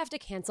 I used to have to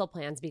cancel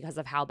plans because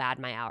of how bad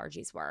my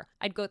allergies were.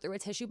 I'd go through a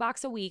tissue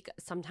box a week,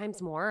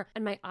 sometimes more,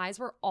 and my eyes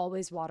were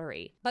always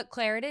watery. But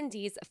Claritin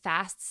D's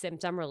fast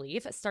symptom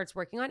relief starts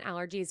working on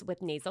allergies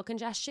with nasal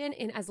congestion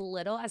in as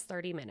little as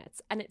 30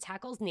 minutes, and it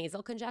tackles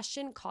nasal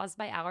congestion caused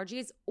by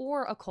allergies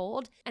or a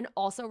cold, and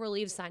also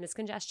relieves sinus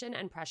congestion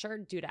and pressure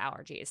due to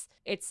allergies.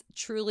 It's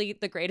truly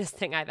the greatest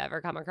thing I've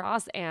ever come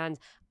across, and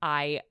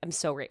I am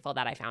so grateful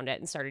that I found it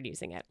and started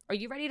using it. Are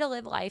you ready to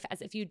live life as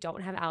if you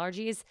don't have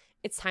allergies?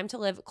 It's time to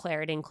live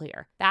Claritin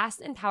Clear. Fast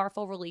and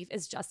powerful relief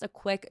is just a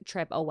quick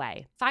trip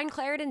away. Find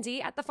Claritin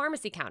D at the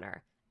pharmacy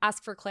counter.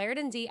 Ask for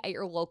Claritin D at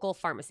your local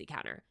pharmacy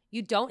counter.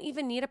 You don't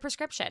even need a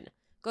prescription.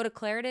 Go to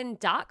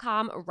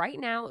Claritin.com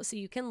right now so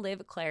you can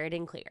live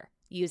Claritin Clear.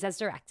 Use as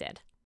directed.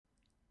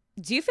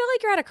 Do you feel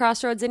like you're at a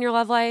crossroads in your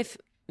love life?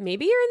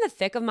 Maybe you're in the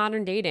thick of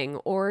modern dating,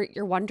 or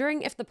you're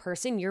wondering if the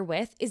person you're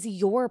with is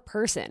your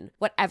person.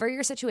 Whatever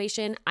your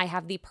situation, I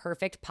have the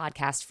perfect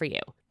podcast for you.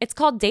 It's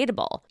called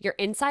Dateable, your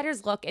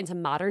insider's look into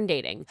modern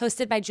dating,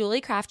 hosted by Julie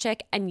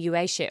Krafchick and Yue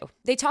Xu.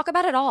 They talk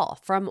about it all,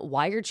 from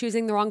why you're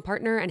choosing the wrong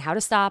partner and how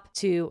to stop,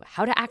 to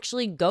how to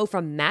actually go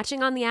from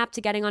matching on the app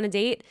to getting on a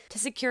date, to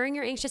securing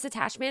your anxious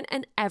attachment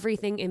and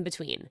everything in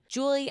between.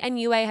 Julie and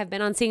Yue have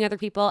been on Seeing Other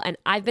People, and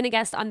I've been a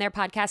guest on their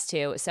podcast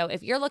too. So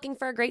if you're looking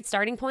for a great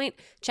starting point,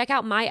 check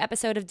out my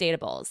episode of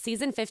Dateable,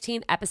 season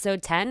 15,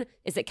 episode 10,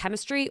 Is It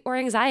Chemistry or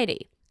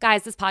Anxiety?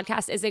 Guys, this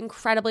podcast is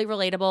incredibly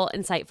relatable,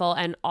 insightful,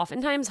 and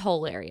oftentimes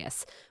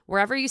hilarious.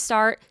 Wherever you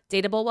start,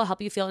 Dateable will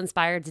help you feel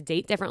inspired to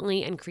date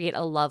differently and create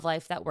a love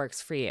life that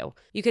works for you.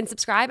 You can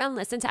subscribe and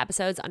listen to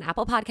episodes on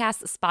Apple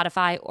Podcasts,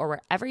 Spotify, or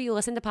wherever you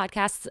listen to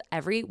podcasts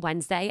every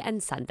Wednesday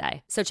and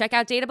Sunday. So check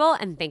out Dateable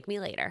and thank me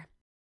later.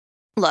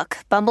 Look,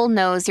 Bumble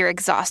knows you're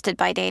exhausted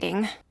by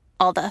dating.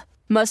 All the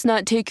must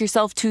not take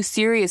yourself too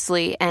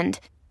seriously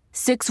and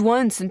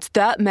 6'1" since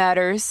that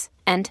matters.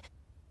 And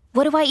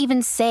what do I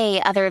even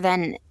say other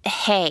than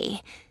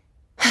hey?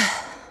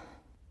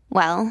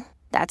 Well,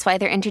 that's why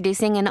they're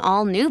introducing an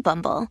all-new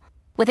Bumble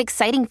with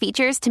exciting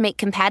features to make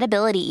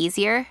compatibility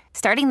easier,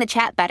 starting the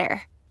chat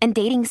better, and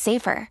dating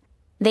safer.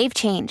 They've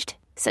changed,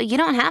 so you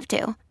don't have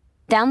to.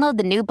 Download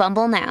the new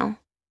Bumble now.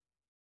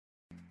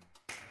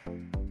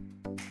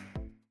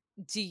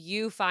 Do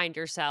you find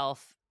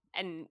yourself,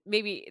 and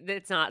maybe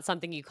it's not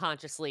something you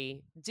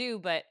consciously do,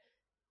 but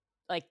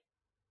like,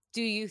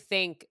 do you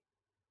think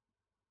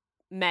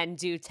men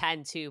do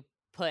tend to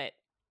put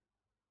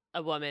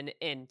a woman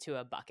into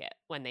a bucket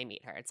when they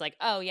meet her? It's like,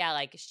 oh yeah,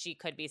 like she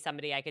could be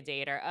somebody I could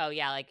date, or oh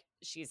yeah, like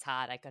she's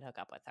hot, I could hook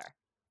up with her.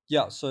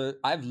 Yeah, so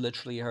I've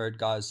literally heard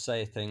guys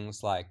say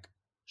things like,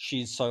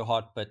 she's so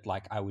hot, but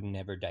like I would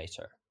never date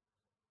her.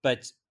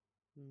 But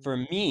for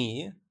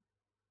me,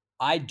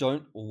 I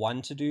don't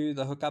want to do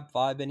the hookup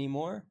vibe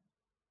anymore.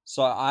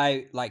 So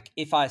I like,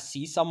 if I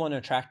see someone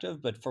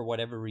attractive, but for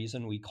whatever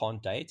reason we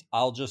can't date,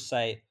 I'll just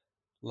say,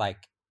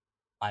 like,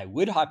 I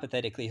would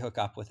hypothetically hook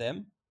up with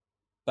them,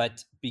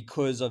 but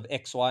because of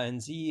X, Y,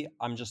 and Z,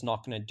 I'm just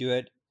not going to do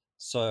it.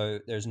 So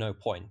there's no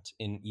point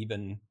in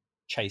even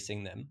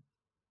chasing them.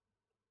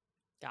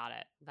 Got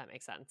it. That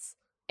makes sense.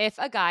 If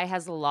a guy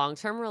has a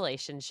long-term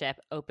relationship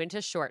open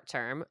to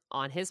short-term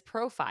on his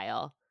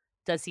profile,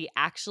 does he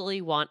actually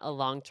want a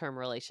long-term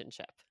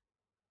relationship?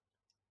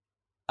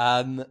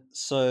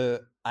 So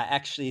I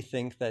actually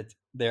think that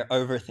they're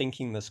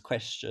overthinking this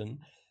question.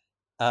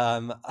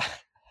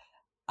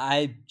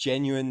 I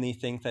genuinely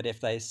think that if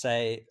they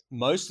say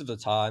most of the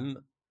time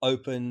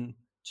open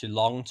to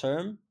long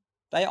term,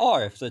 they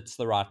are, if it's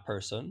the right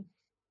person.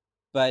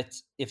 But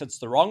if it's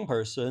the wrong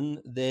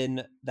person,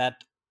 then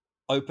that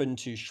open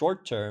to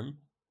short term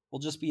will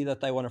just be that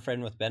they want a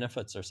friend with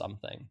benefits or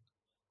something.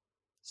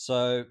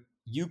 So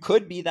you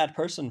could be that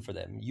person for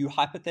them. You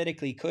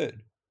hypothetically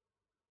could,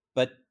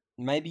 but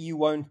maybe you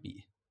won't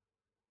be.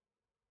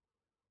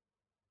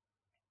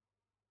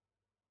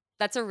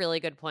 That's a really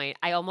good point.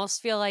 I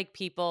almost feel like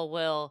people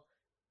will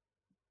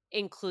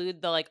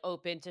include the like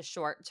open to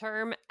short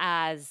term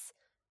as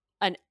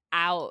an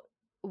out,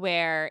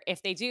 where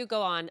if they do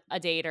go on a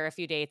date or a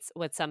few dates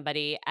with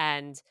somebody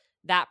and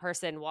that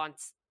person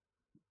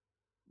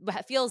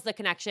feels the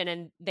connection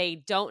and they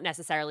don't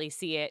necessarily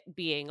see it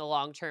being a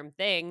long-term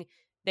thing,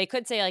 they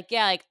could say like,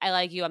 yeah, like I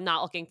like you, I'm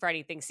not looking for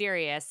anything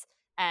serious,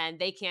 and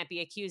they can't be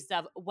accused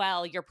of,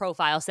 well, your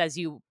profile says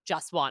you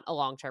just want a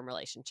long-term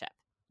relationship.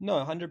 No,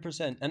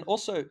 100%. And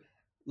also,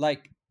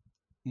 like,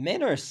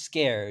 men are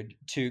scared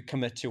to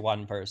commit to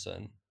one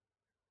person.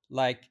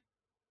 Like,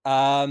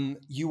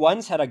 you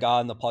once had a guy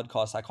on the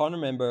podcast, I can't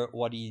remember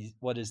what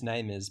his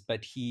name is,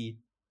 but he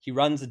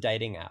runs a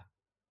dating app.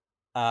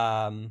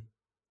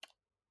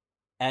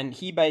 And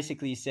he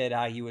basically said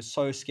how he was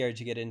so scared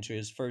to get into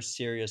his first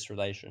serious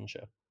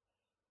relationship.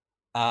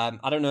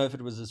 I don't know if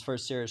it was his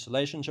first serious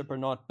relationship or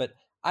not, but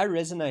I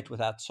resonate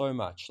with that so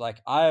much.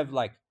 Like, I've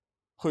like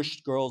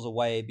pushed girls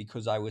away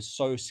because I was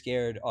so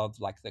scared of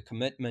like the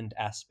commitment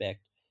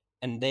aspect.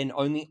 And then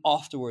only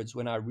afterwards,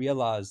 when I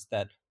realized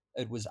that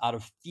it was out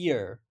of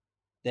fear,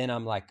 then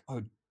I'm like,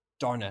 oh,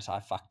 darn it, I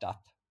fucked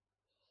up.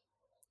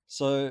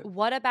 So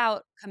What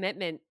about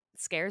commitment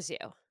scares you?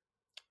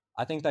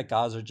 I think that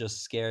guys are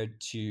just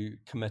scared to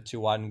commit to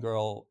one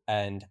girl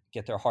and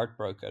get their heart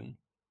broken,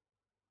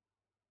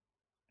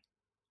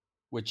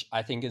 which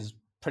I think is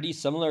pretty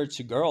similar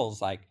to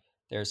girls. Like,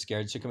 they're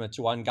scared to commit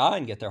to one guy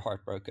and get their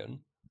heart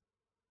broken.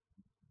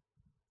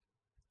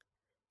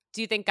 Do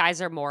you think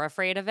guys are more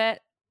afraid of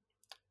it?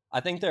 I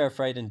think they're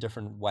afraid in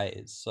different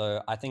ways.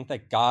 So I think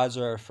that guys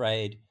are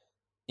afraid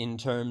in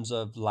terms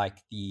of like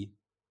the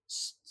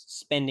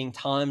spending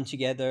time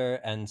together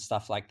and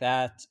stuff like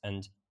that,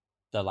 and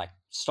the like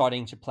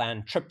starting to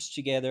plan trips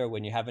together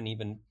when you haven't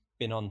even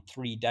been on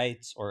 3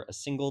 dates or a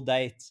single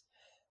date.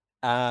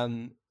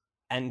 And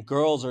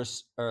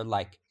girls are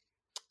like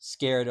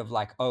scared of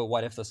like, oh,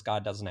 what if this guy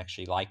doesn't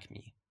actually like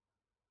me?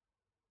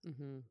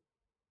 Mm-hmm.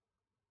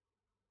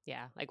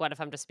 Yeah, like what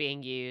if I'm just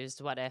being used?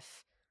 What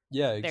if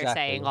Yeah, exactly. they're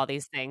saying all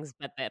these things,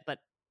 but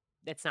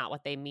it's not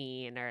what they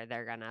mean, or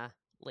they're gonna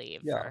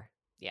leave? Yeah. Or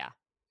yeah.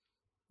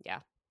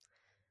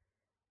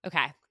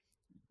 Okay,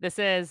 this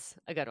is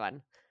a good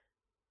one.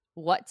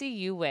 What do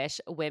you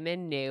wish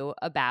women knew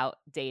about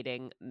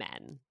dating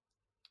men?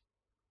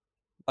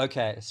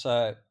 Okay,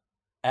 so,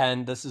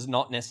 and this is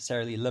not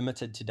necessarily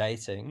limited to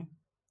dating.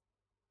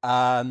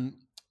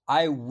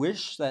 I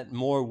wish that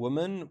more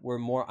women were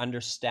more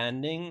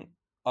understanding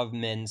of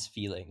men's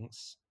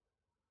feelings.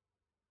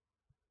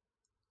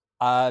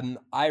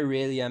 I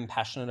really am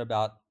passionate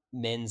about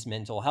men's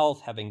mental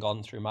health, having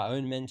gone through my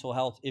own mental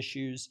health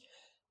issues.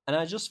 And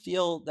I just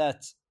feel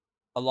that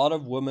a lot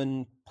of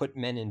women put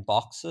men in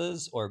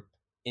boxes or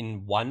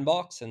in one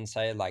box and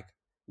say, like,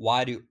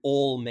 why do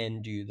all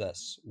men do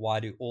this? Why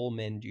do all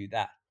men do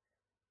that?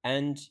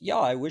 And yeah,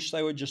 I wish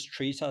they would just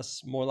treat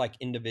us more like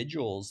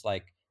individuals.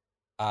 Like,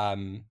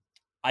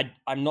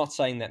 I'm not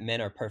saying that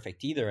men are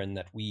perfect either and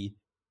that we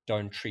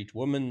don't treat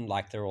women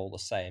like they're all the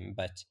same,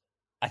 but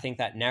I think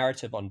that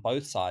narrative on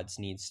both sides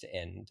needs to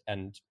end,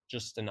 and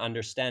just an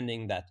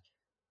understanding that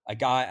a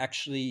guy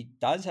actually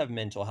does have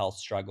mental health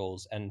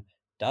struggles and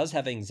does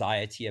have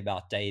anxiety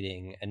about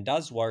dating and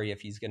does worry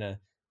if he's going to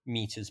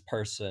meet his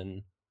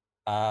person.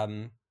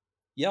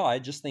 Yeah, I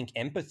just think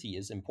empathy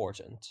is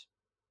important.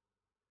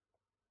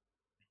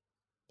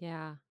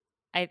 Yeah.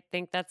 I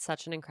think that's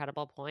such an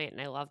incredible point,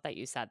 and I love that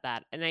you said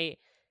that. And I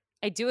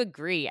do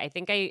agree. I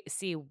think I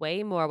see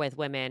way more with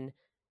women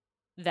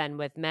than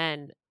with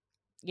men.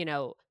 You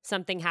know,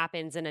 something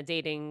happens in a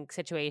dating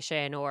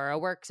situation or a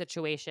work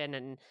situation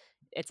and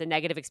it's a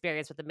negative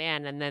experience with a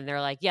man, and then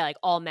they're like, yeah, like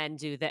all men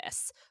do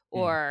this, Mm.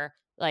 or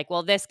like,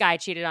 well, this guy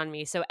cheated on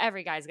me, so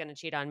every guy's going to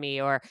cheat on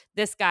me, or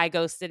this guy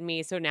ghosted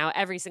me, so now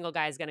every single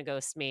guy is going to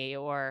ghost me,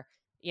 or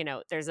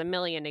there's a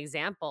million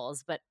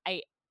examples, but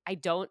I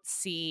don't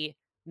see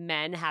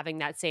men having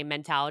that same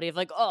mentality of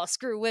like, oh,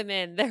 screw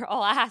women, they're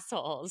all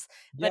assholes.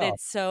 But Yeah,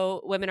 it's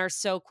so, women are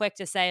so quick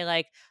to say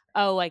like,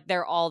 oh, like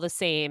they're all the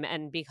same.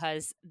 And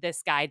because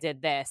this guy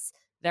did this,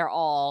 they're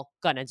all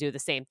going to do the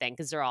same thing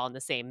because they're all in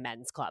the same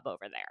men's club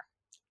over there.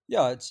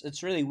 yeah,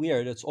 it's really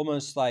weird. It's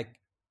almost like,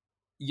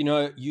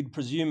 you'd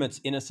presume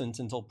it's innocent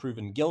until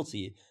proven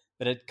guilty,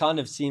 but it kind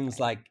of seems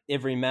Right. like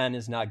every man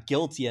is now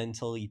guilty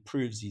until he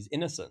proves he's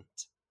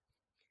innocent.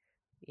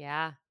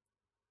 Yeah.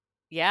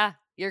 Yeah.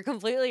 You're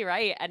completely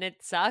right. And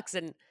it sucks.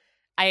 And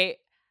I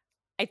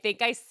I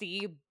think I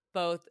see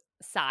both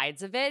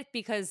sides of it,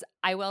 because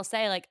I will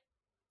say, like,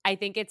 I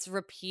think it's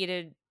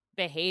repeated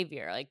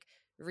behavior, like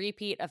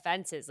repeat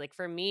offenses. Like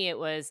for me, it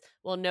was,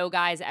 well, no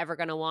guy's ever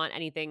going to want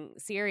anything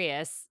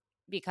serious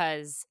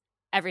because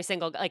every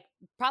single, like,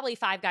 probably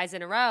 5 guys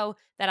in a row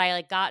that I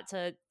like got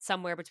to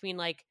somewhere between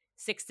like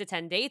 6 to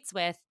 10 dates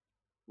with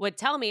would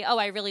tell me, oh,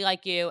 I really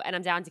like you and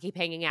I'm down to keep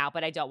hanging out,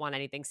 but I don't want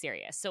anything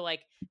serious. So,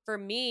 like, for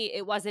me,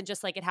 it wasn't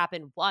just like it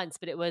happened once,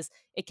 but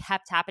it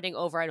kept happening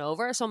over and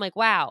over. So I'm like,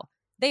 wow,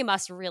 they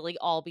must really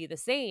all be the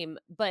same.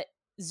 But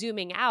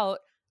zooming out,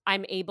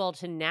 I'm able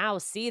to now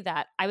see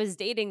that I was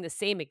dating the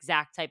same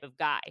exact type of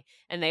guy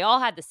and they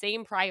all had the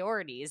same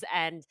priorities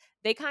and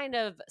they kind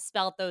of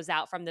spelt those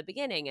out from the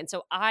beginning. And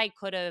so I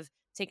could have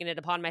taken it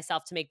upon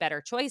myself to make better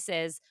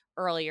choices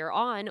earlier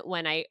on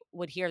when I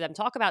would hear them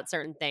talk about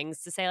certain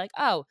things, to say, like,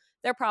 oh,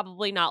 they're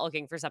probably not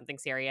looking for something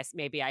serious.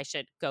 Maybe I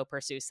should go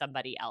pursue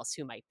somebody else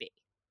who might be.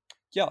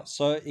 Yeah,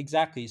 so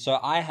exactly. So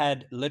I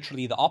had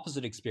literally the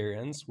opposite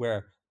experience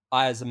where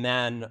I, as a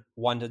man,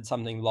 wanted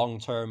something long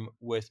term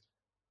with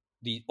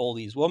all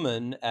these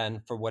women,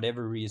 and for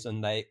whatever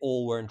reason, they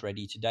all weren't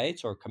ready to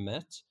date or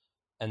commit,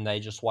 and they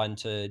just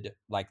wanted,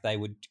 like, they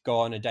would go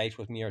on a date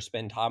with me or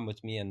spend time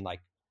with me and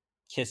like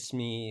kiss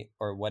me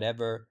or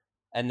whatever,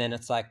 and then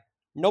it's like,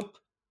 nope,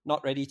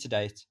 not ready to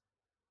date.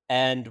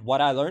 And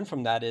what I learned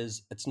from that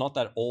is it's not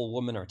that all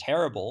women are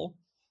terrible.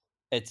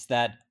 It's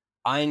that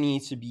I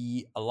need to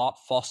be a lot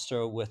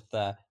faster with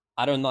the,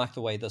 I don't like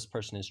the way this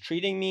person is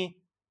treating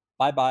me.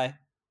 Bye bye.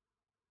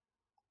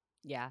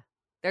 Yeah.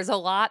 There's a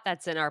lot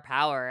that's in our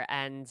power,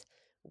 and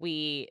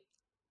we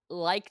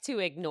like to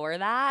ignore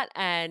that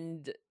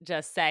and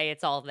just say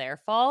it's all their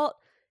fault.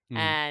 Mm.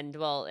 And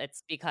well,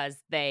 it's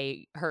because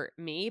they hurt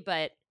me.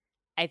 But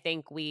I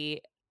think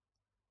we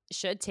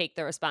should take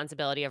the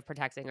responsibility of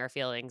protecting our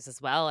feelings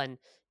as well, and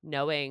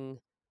knowing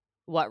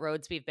what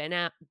roads we've been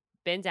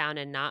down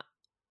and not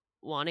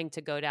wanting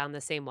to go down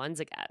the same ones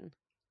again.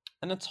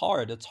 And it's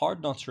hard. It's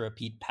hard not to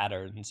repeat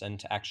patterns and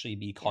to actually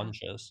be Yeah.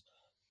 conscious,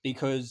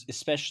 because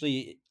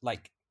especially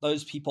like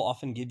those people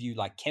often give you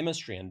like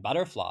chemistry and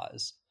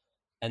butterflies.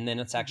 And then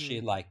it's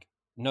actually Mhm. like,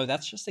 no,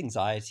 that's just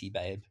anxiety,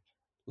 babe.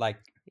 Like,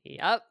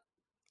 Yep.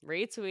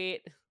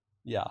 Retweet.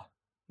 yeah.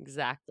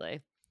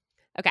 Exactly.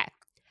 Okay.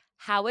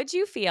 How would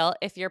you feel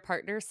if your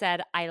partner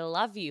said, I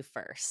love you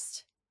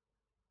first?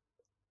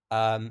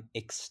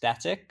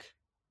 Ecstatic,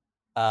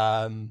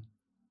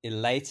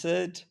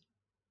 elated,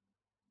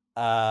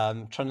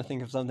 trying to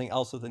think of something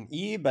else with an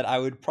E, but I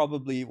would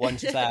probably want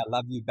to say I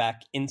love you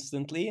back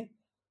instantly.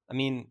 I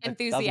mean, it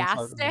doesn't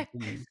start with an Enthusiastic?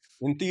 E.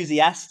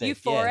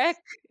 Enthusiastic, Euphoric? yes.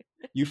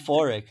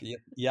 Euphoric,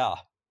 yeah.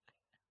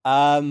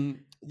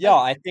 Yeah, Okay.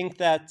 I think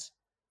that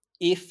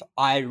if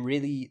I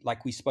really,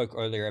 like we spoke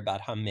earlier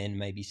about how men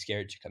may be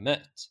scared to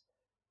commit,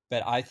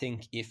 but I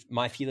think if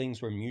my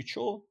feelings were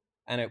mutual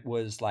and it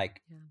was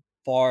like Yeah.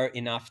 far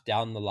enough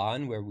down the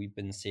line where we've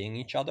been seeing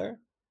each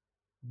other,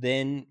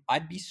 then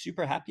I'd be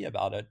super happy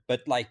about it.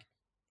 But like,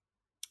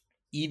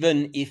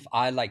 even if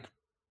I like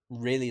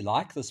really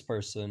like this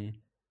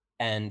person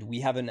and we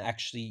haven't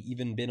actually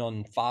even been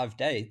on 5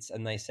 dates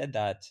and they said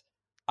that,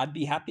 I'd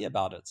be happy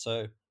about it.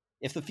 So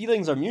if the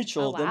feelings are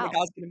Oh, mutual, then the wow.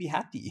 guy's going to be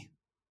happy.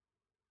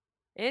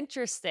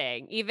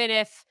 Interesting. Even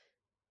if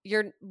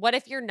what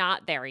if you're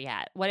not there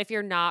yet? What if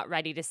you're not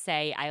ready to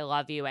say, I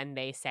love you, and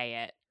they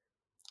say it?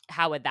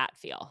 How would that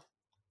feel?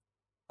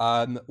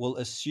 Well,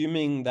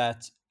 assuming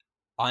that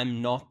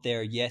I'm not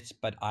there yet,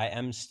 but I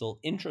am still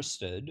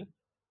interested,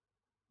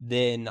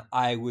 then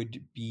I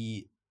would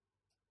be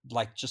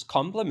like just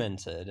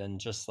complimented and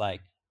just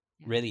like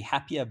really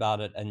happy about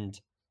it. And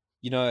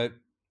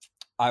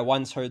I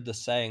once heard the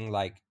saying,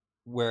 like,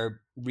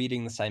 we're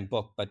reading the same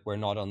book but we're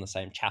not on the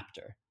same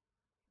chapter.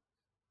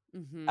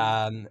 Mm-hmm.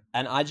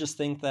 And I just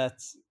think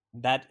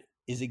that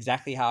is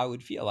exactly how I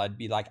would feel. I'd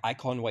be like, I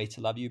can't wait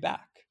to love you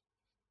back.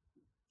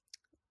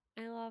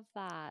 I love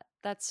that.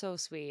 That's so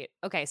sweet.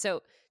 Okay,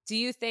 so do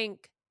you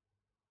think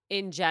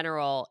in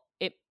general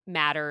it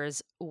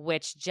matters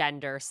which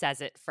gender says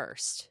it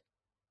first?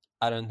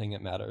 I don't think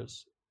it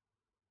matters.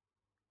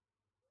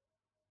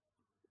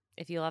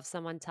 If you love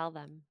someone, tell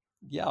them.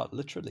 Yeah,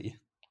 literally.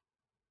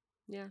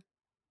 Yeah.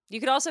 You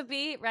could also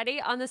be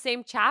ready on the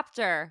same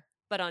chapter,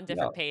 but on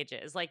different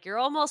pages. Like you're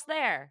almost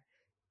there.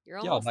 You're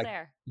almost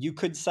there. You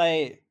could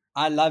say,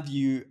 I love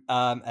you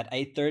at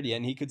 8:30,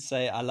 and he could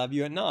say, I love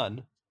you at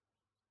 9.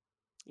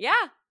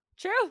 Yeah,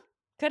 true.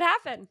 Could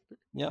happen.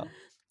 Yeah.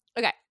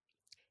 Okay.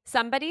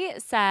 Somebody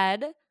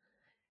said,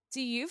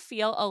 do you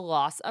feel a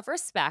loss of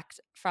respect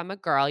from a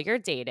girl you're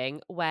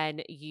dating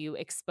when you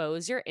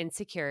expose your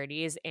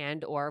insecurities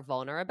and or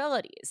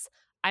vulnerabilities?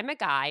 I'm a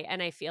guy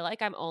and I feel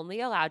like I'm only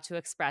allowed to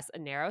express a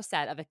narrow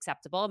set of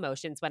acceptable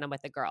emotions when I'm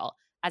with a girl,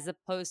 as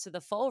opposed to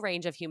the full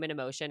range of human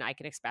emotion I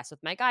can express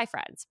with my guy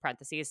friends,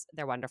 parentheses,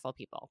 they're wonderful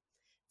people.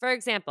 For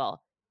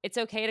example, it's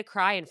okay to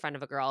cry in front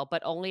of a girl,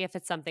 but only if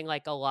it's something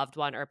like a loved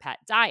one or pet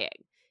dying.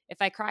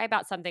 If I cry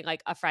about something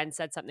like a friend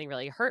said something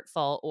really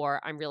hurtful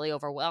or I'm really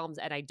overwhelmed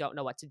and I don't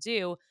know what to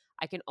do,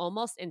 I can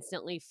almost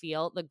instantly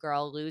feel the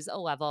girl lose a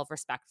level of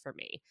respect for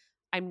me.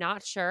 I'm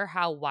not sure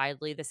how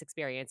widely this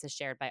experience is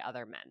shared by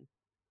other men.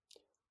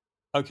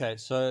 Okay,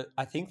 so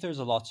I think there's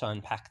a lot to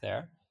unpack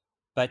there.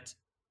 But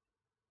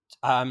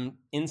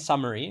in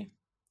summary,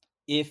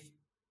 if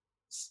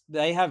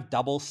they have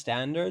double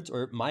standards,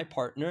 or my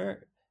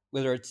partner,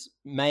 whether it's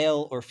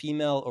male or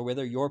female, or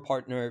whether your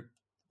partner,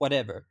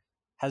 whatever,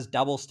 has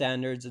double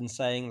standards and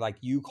saying like,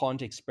 you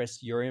can't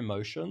express your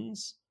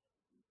emotions,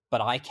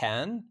 but I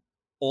can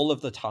all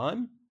of the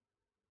time,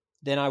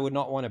 then I would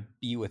not want to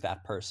be with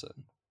that person.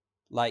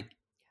 Like,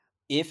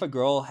 if a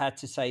girl had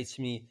to say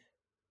to me,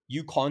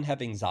 you can't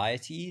have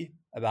anxiety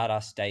about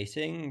us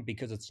dating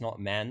because it's not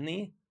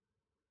manly,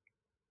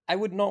 I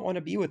would not want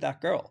to be with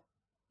that girl.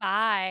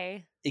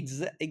 Bye.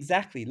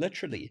 Exactly,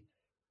 literally.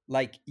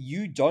 Like,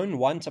 you don't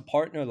want a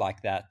partner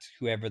like that,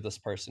 whoever this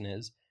person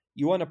is.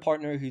 You want a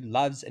partner who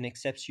loves and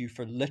accepts you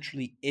for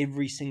literally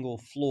every single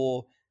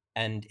flaw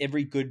and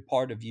every good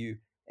part of you.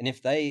 And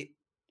if they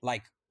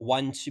like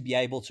want to be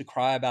able to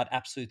cry about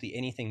absolutely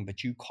anything,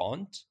 but you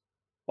can't,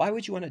 why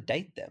would you want to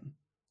date them?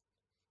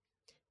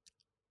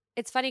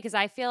 It's funny because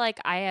I feel like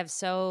I have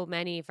so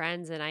many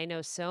friends and I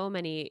know so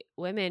many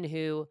women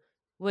who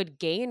would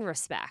gain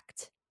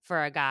respect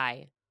for a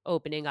guy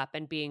opening up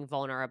and being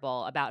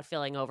vulnerable about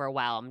feeling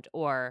overwhelmed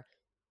or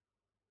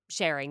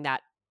sharing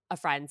that a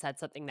friend said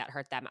something that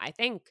hurt them. I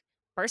think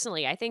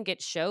personally, I think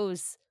it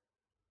shows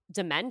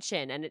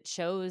dimension and it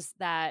shows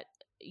that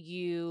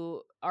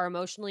you are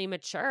emotionally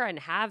mature and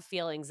have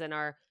feelings and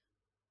are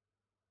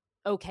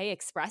okay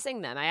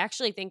expressing them. I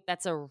actually think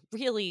that's a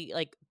really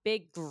like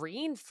big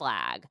green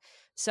flag.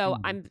 So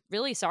I'm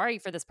really sorry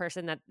for this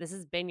person that this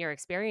has been your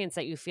experience,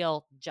 that you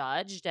feel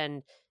judged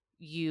and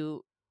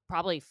you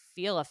probably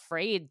feel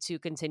afraid to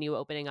continue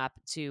opening up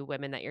to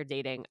women that you're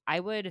dating.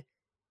 I would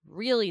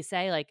really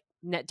say like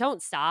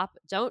don't stop,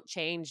 don't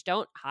change,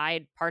 don't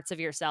hide parts of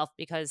yourself,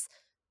 because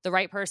the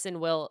right person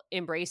will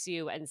embrace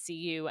you and see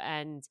you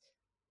and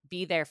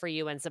be there for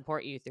you and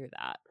support you through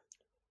that.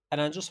 And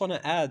I just want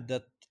to add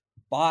that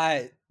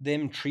by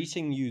them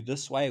treating you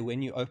this way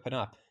when you open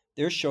up,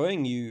 they're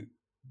showing you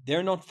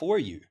they're not for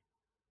you.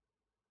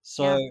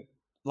 So,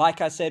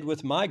 like I said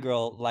with my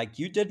girl, like,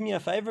 you did me a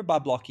favor by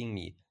blocking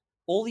me.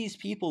 All these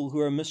people who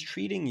are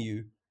mistreating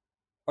you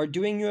are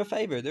doing you a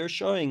favor. They're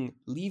showing,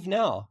 leave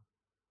now.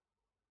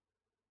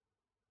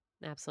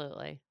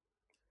 Absolutely.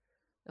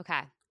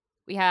 Okay.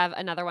 We have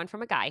another one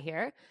from a guy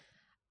here.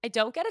 I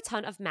don't get a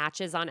ton of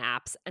matches on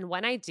apps, and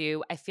when I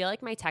do, I feel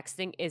like my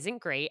texting isn't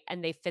great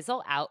and they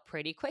fizzle out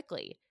pretty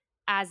quickly.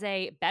 As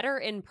a better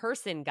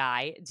in-person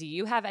guy, do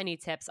you have any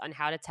tips on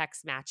how to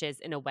text matches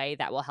in a way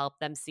that will help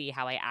them see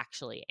how I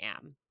actually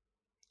am?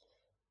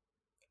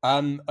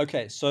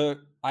 Okay, so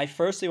I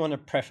firstly want to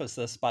preface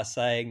this by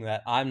saying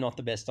that I'm not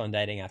the best on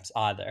dating apps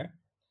either.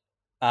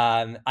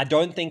 I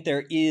don't think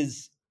there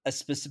is a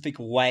specific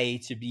way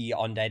to be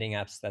on dating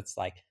apps that's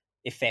like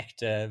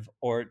effective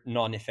or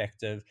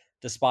non-effective,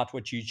 despite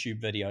what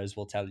YouTube videos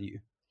will tell you.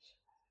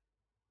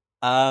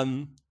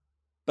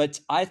 But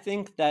I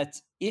think that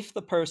if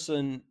the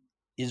person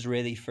is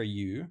really for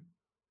you,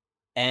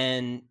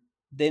 and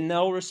then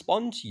they'll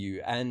respond to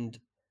you, and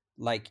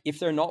like, if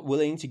they're not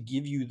willing to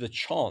give you the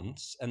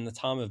chance and the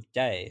time of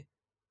day,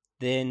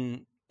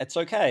 then it's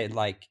okay.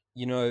 Like,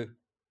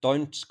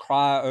 don't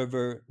cry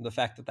over the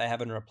fact that they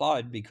haven't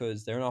replied,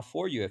 because they're not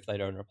for you if they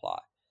don't reply.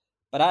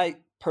 But I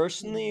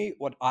personally,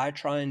 what I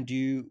try and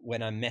do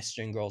when I'm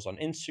messaging girls on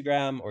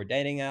Instagram or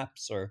dating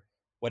apps or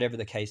whatever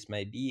the case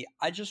may be,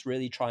 I just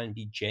really try and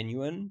be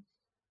genuine.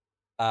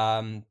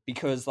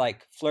 Because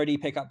like flirty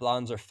pickup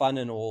lines are fun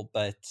and all,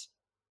 but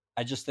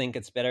I just think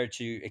it's better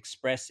to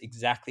express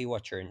exactly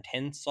what your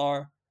intents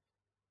are.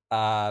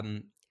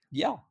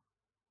 Yeah.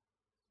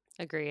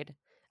 Agreed.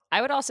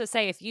 I would also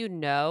say if you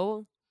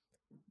know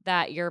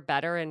that you're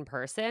better in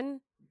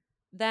person,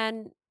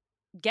 then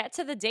get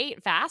to the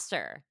date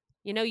faster.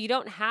 You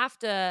don't have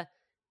to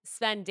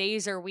spend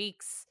days or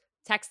weeks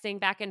texting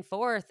back and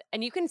forth.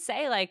 And you can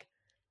say, like,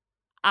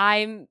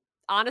 I'm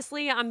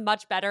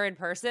much better in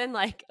person.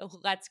 Like,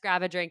 let's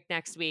grab a drink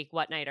next week.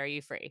 What night are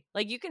you free?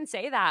 Like, you can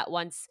say that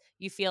once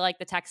you feel like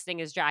the texting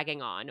is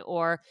dragging on.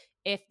 Or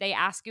if they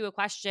ask you a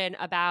question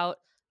about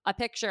a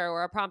picture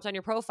or a prompt on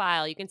your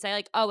profile, you can say,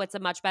 like, oh, it's a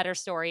much better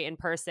story in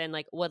person.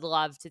 Like, would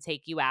love to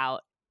take you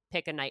out,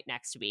 pick a night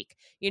next week.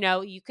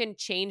 You can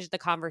change the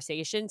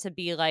conversation to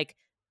be like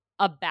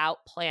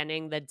about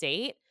planning the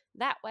date.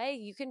 That way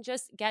you can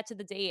just get to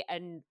the date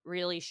and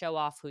really show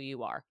off who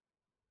you are.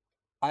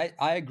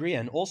 I agree.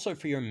 And also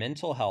for your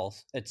mental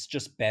health, it's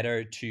just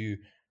better to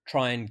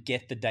try and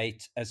get the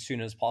date as soon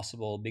as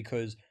possible,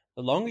 because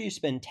the longer you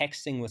spend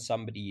texting with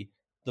somebody,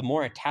 the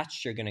more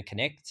attached you're going to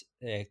connect,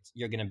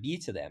 you're going to be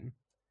to them.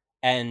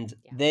 And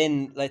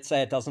then let's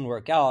say it doesn't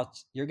work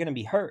out, you're going to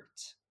be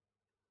hurt.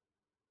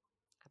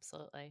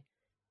 Absolutely.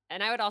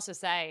 And I would also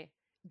say,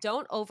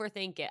 don't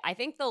overthink it. I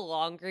think the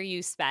longer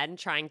you spend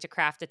trying to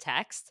craft a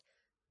text,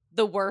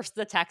 the worse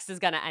the text is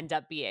going to end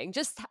up being.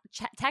 Just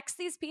text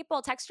these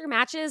people, text your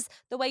matches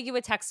the way you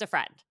would text a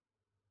friend.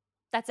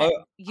 That's it.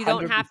 You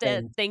don't have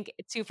to think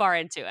too far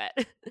into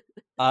it.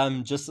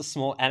 Just a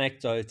small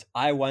anecdote.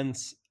 I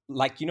once,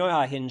 like,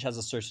 how Hinge has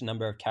a certain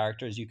number of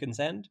characters you can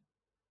send?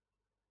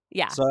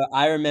 Yeah. So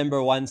I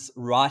remember once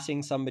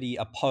writing somebody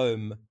a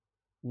poem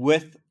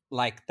with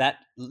like that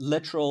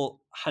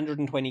literal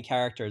 120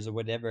 characters or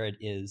whatever it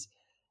is.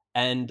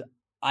 And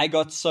I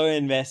got so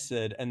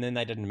invested, and then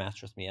they didn't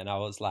match with me. And I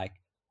was like,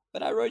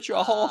 but I wrote you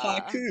a whole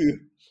haiku.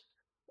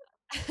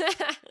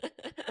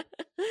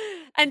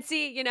 And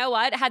see, you know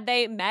what? Had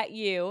they met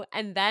you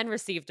and then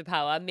received a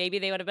poem, maybe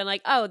they would have been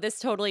like, oh, this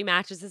totally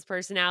matches his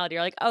personality. Or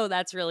like, oh,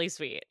 that's really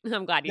sweet.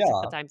 I'm glad you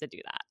took the time to do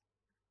that.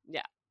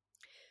 Yeah.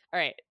 All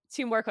right.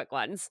 2 more quick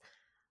ones.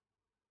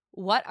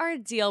 What are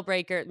deal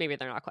breakers? Maybe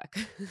they're not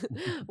quick.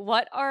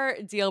 What are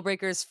deal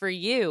breakers for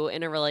you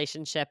in a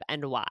relationship,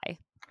 and why?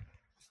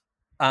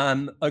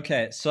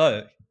 Okay,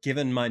 so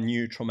given my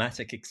new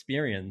traumatic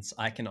experience,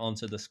 I can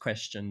answer this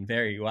question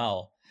very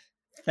well.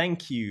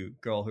 Thank you,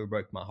 girl who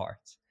broke my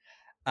heart.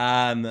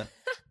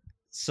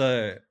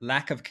 So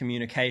lack of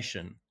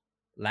communication,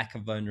 lack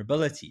of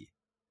vulnerability,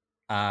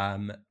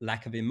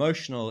 lack of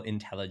emotional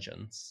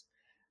intelligence.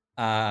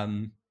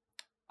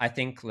 I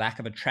think lack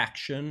of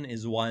attraction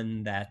is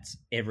one that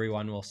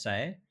everyone will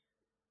say.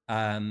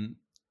 And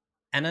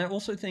I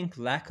also think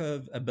lack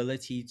of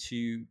ability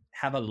to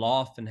have a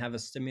laugh and have a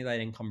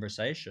stimulating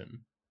conversation.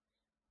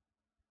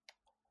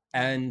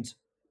 And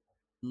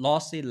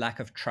lastly, lack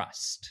of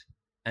trust.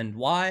 And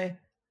why?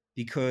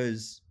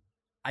 Because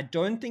I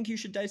don't think you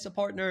should date a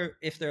partner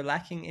if they're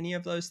lacking any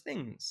of those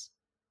things.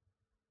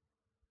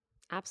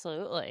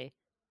 Absolutely.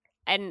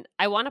 And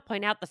I want to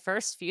point out the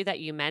first few that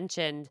you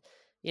mentioned,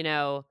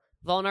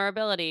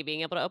 vulnerability,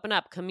 being able to open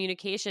up,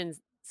 communication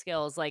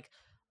skills, like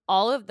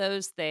all of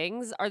those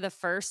things are the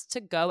first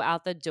to go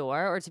out the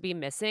door or to be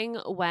missing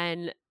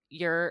when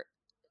you're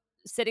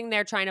sitting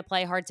there trying to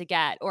play hard to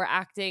get or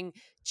acting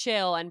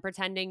chill and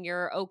pretending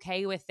you're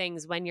okay with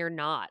things when you're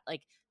not.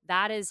 Like,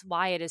 that is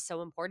why it is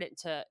so important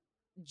to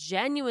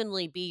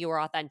genuinely be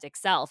your authentic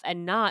self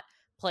and not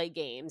play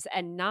games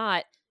and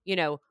not,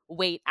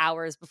 wait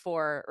hours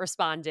before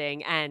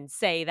responding and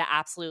say the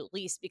absolute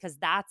least, because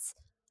that's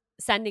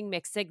sending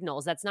mixed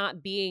signals. That's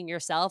not being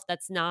yourself.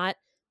 That's not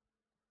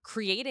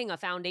creating a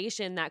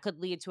foundation that could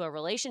lead to a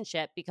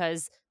relationship,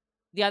 because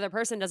the other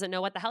person doesn't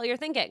know what the hell you're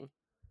thinking.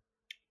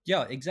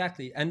 Yeah,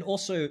 exactly. And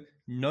also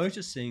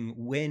noticing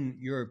when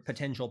your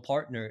potential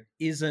partner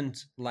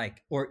isn't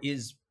like, or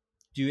is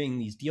doing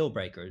these deal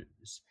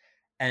breakers,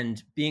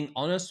 and being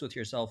honest with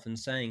yourself and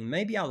saying,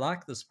 maybe I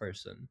like this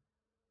person,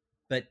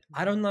 but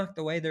I don't like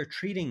the way they're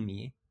treating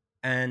me.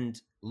 And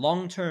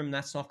long term,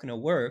 that's not going to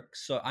work.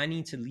 So I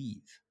need to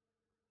leave.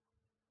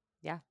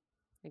 Yeah,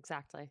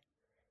 exactly.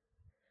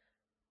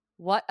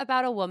 What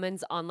about a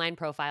woman's online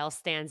profile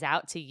stands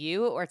out to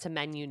you or to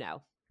men you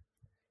know?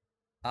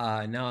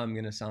 Now I'm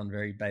going to sound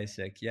very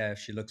basic. Yeah, if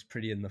she looks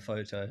pretty in the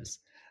photos.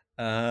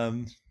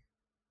 It's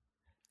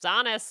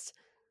honest.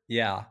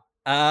 Yeah.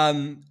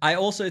 I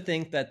also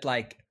think that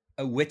like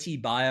a witty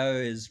bio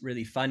is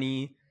really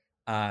funny.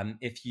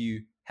 If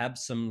you have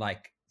some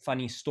like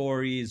funny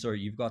stories, or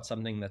you've got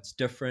something that's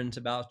different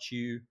about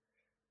you.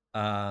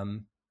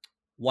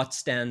 What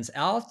stands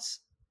out?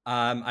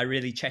 I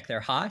really check their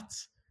height,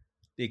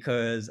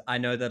 because I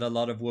know that a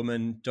lot of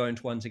women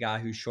don't want a guy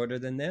who's shorter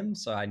than them.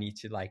 So I need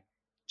to like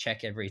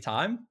check every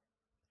time.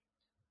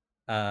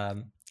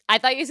 I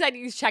thought you said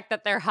you checked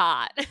that they're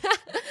hot.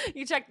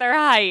 You checked their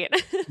height.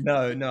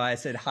 No, I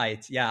said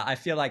height. Yeah, I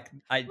feel like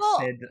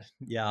said,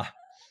 yeah.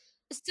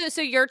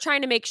 So you're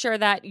trying to make sure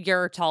that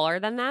you're taller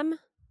than them?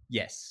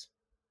 Yes.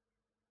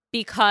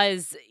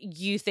 Because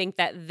you think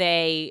that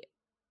they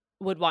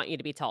would want you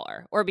to be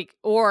taller,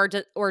 or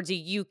do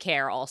you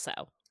care also?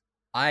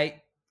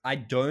 I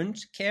don't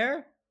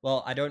care.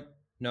 Well, I don't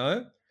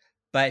know,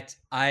 but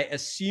I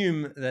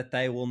assume that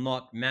they will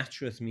not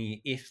match with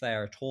me if they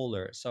are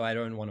taller, so I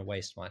don't want to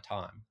waste my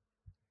time.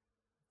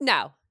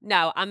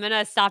 No, I'm going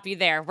to stop you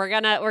there. We're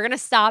going to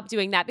stop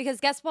doing that, because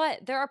guess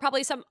what? There are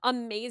probably some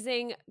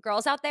amazing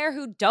girls out there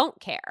who don't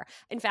care.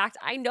 In fact,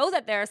 I know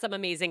that there are some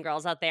amazing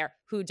girls out there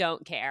who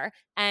don't care,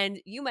 and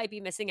you might be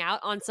missing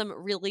out on some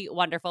really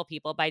wonderful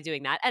people by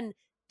doing that. And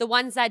the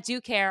ones that do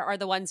care are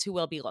the ones who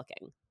will be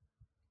looking.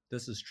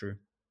 This is true,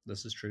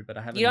 but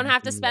I haven't. You don't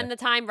have to spend the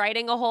time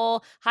writing a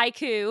whole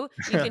haiku.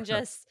 You can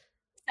just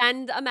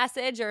send a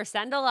message or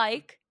send a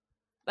like.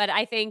 But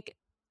I think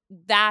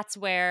that's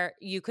where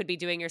you could be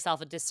doing yourself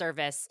a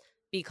disservice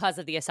because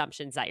of the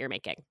assumptions that you're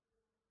making.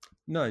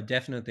 No,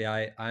 definitely.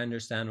 I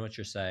understand what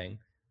you're saying.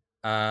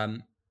 I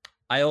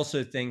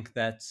also think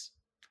that,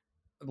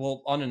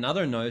 well, on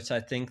another note,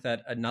 I think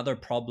that another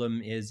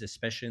problem is,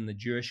 especially in the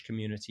Jewish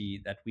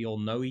community, that we all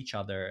know each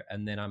other.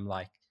 And then I'm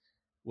like,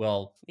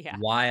 well,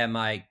 why am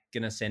I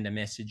going to send a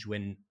message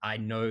when I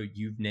know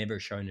you've never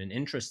shown an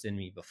interest in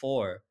me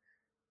before?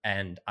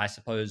 And I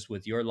suppose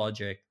with your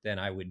logic, then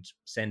I would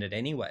send it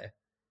anyway.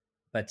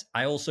 But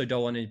I also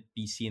don't want to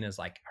be seen as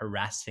like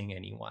harassing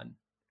anyone.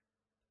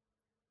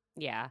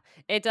 Yeah,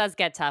 it does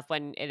get tough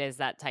when it is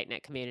that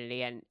tight-knit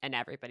community and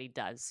everybody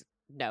does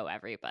know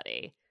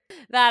everybody.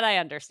 That I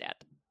understand.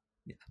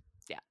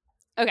 Yeah.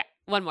 Okay,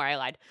 one more. I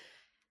lied.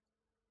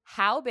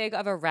 How big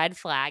of a red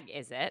flag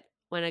is it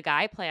when a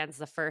guy plans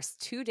the first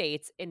 2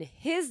 dates in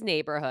his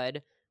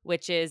neighborhood,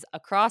 which is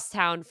across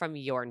town from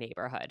your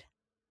neighborhood?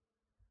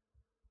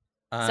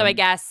 So I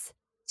guess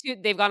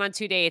they've gone on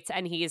 2 dates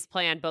and he's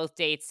planned both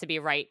dates to be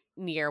right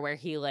near where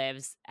he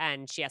lives,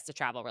 and she has to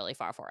travel really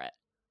far for it.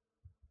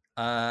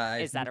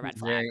 Is that a red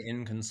flag? Very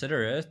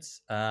inconsiderate.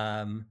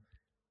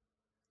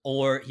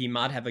 Or he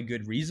might have a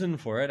good reason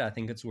for it. I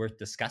think it's worth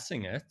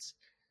discussing it.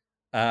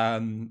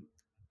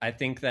 I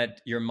think that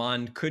your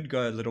mind could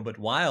go a little bit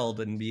wild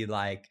and be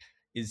like,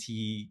 is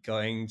he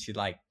going to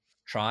like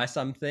try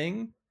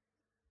something?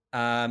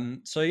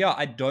 So yeah,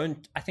 I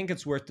think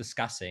it's worth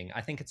discussing. I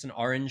think it's an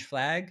orange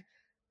flag,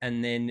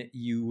 and then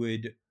you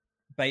would,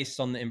 based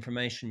on the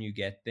information you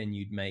get, then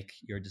you'd make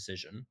your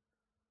decision.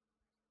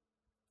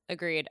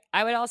 Agreed.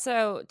 I would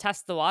also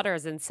test the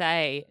waters and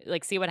say,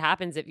 like, see what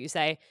happens if you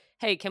say,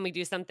 hey, can we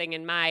do something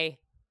in my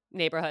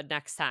neighborhood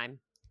next time?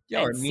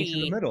 Yeah, or meet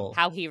in the middle.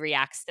 How he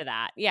reacts to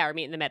that. Yeah, or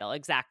meet in the middle.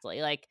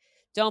 Exactly. Like,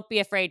 don't be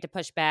afraid to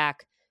push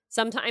back.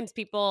 Sometimes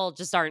people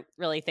just aren't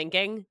really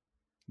thinking.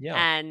 Yeah.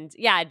 And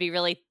yeah, it'd be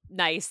really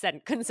nice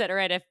and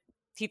considerate if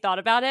he thought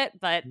about it.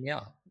 But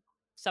yeah,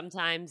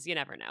 sometimes you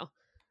never know.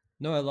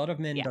 No, a lot of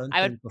men don't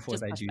think before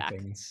they do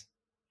things.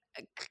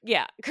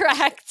 Yeah,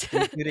 correct.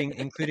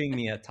 including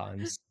me at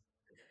times.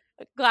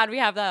 Glad we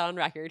have that on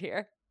record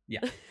here.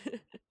 Yeah.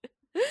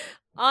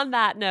 On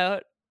that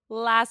note,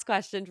 last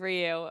question for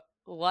you.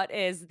 What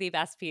is the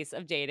best piece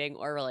of dating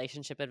or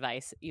relationship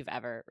advice you've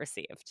ever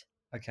received?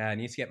 Okay, I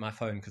need to get my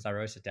phone because I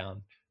wrote it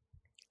down.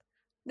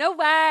 No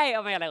way.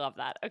 Oh my God, I love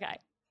that. Okay,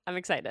 I'm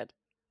excited.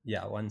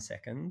 Yeah, 1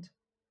 second.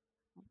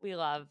 We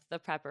love the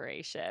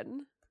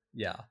preparation.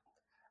 Yeah.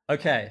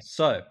 Okay,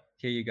 so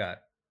here you go.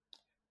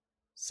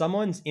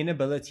 Someone's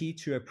inability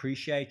to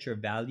appreciate your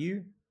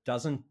value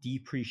doesn't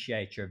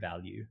depreciate your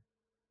value.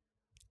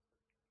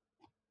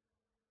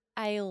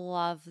 I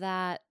love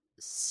that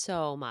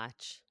so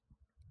much.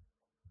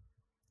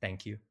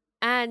 Thank you.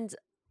 And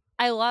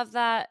I love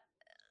that,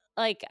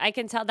 like, I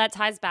can tell that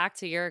ties back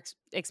to your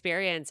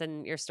experience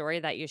and your story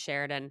that you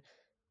shared. And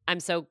I'm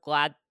so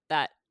glad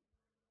that,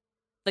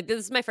 like, this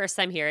is my first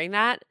time hearing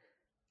that.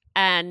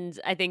 And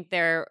I think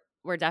there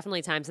were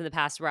definitely times in the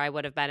past where I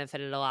would have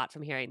benefited a lot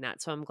from hearing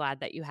that. So I'm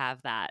glad that you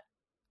have that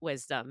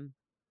wisdom.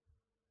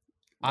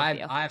 I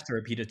have to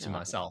repeat it to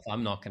myself.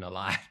 I'm not going to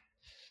lie.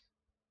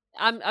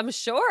 I'm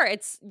sure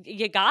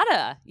you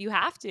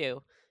have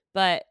to,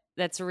 but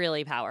that's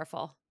really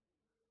powerful.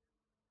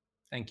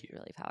 Thank you.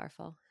 Really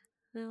powerful.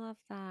 I love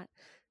that.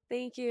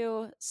 Thank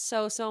you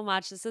so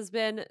much. This has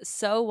been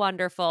so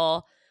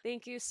wonderful.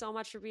 Thank you so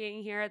much for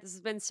being here. This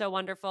has been so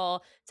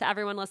wonderful. To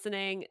everyone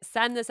listening,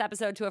 send this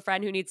episode to a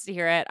friend who needs to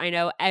hear it. I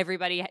know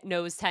everybody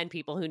knows 10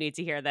 people who need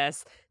to hear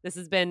this. This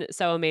has been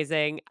so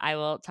amazing. I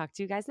will talk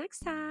to you guys next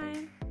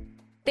time.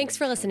 Thanks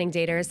for listening,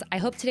 daters. I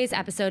hope today's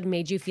episode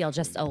made you feel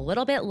just a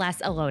little bit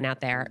less alone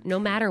out there, no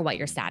matter what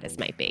your status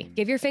might be.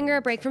 Give your finger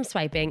a break from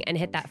swiping and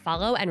hit that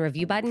follow and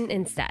review button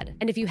instead.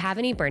 And if you have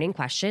any burning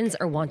questions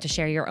or want to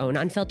share your own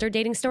unfiltered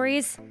dating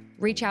stories,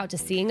 reach out to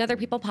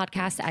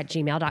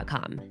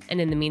seeingotherpeoplepodcast@gmail.com.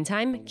 And in the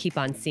meantime, keep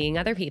on seeing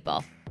other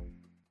people.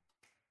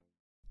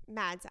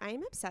 Mads, I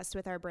am obsessed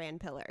with our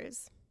brand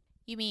pillars.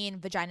 You mean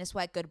Vagina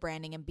Sweat, good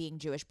branding, and being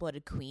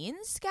Jewish-blooded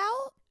queens,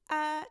 Scout?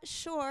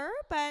 Sure,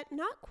 but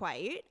not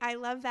quite. I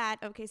love that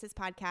OK Sis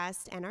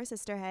podcast and our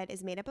sisterhood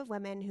is made up of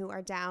women who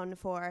are down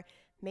for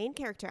main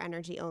character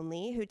energy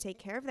only, who take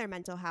care of their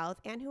mental health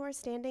and who are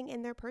standing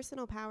in their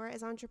personal power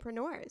as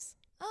entrepreneurs.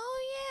 Oh,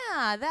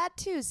 yeah, that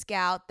too,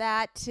 Scout,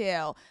 that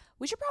too.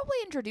 We should probably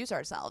introduce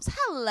ourselves.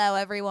 Hello,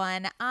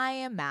 everyone. I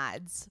am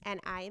Mads. And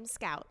I am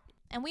Scout.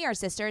 And we are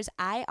sisters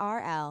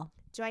IRL.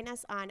 Join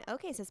us on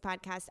OK Sis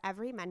Podcast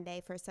every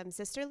Monday for some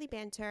sisterly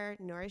banter,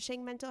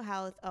 nourishing mental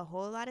health, a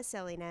whole lot of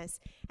silliness,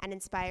 and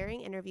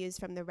inspiring interviews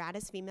from the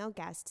raddest female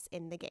guests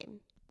in the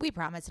game. We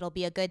promise it'll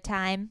be a good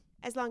time.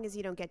 As long as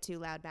you don't get too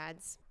loud,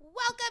 Mads.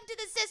 Welcome to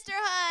the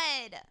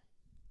sisterhood!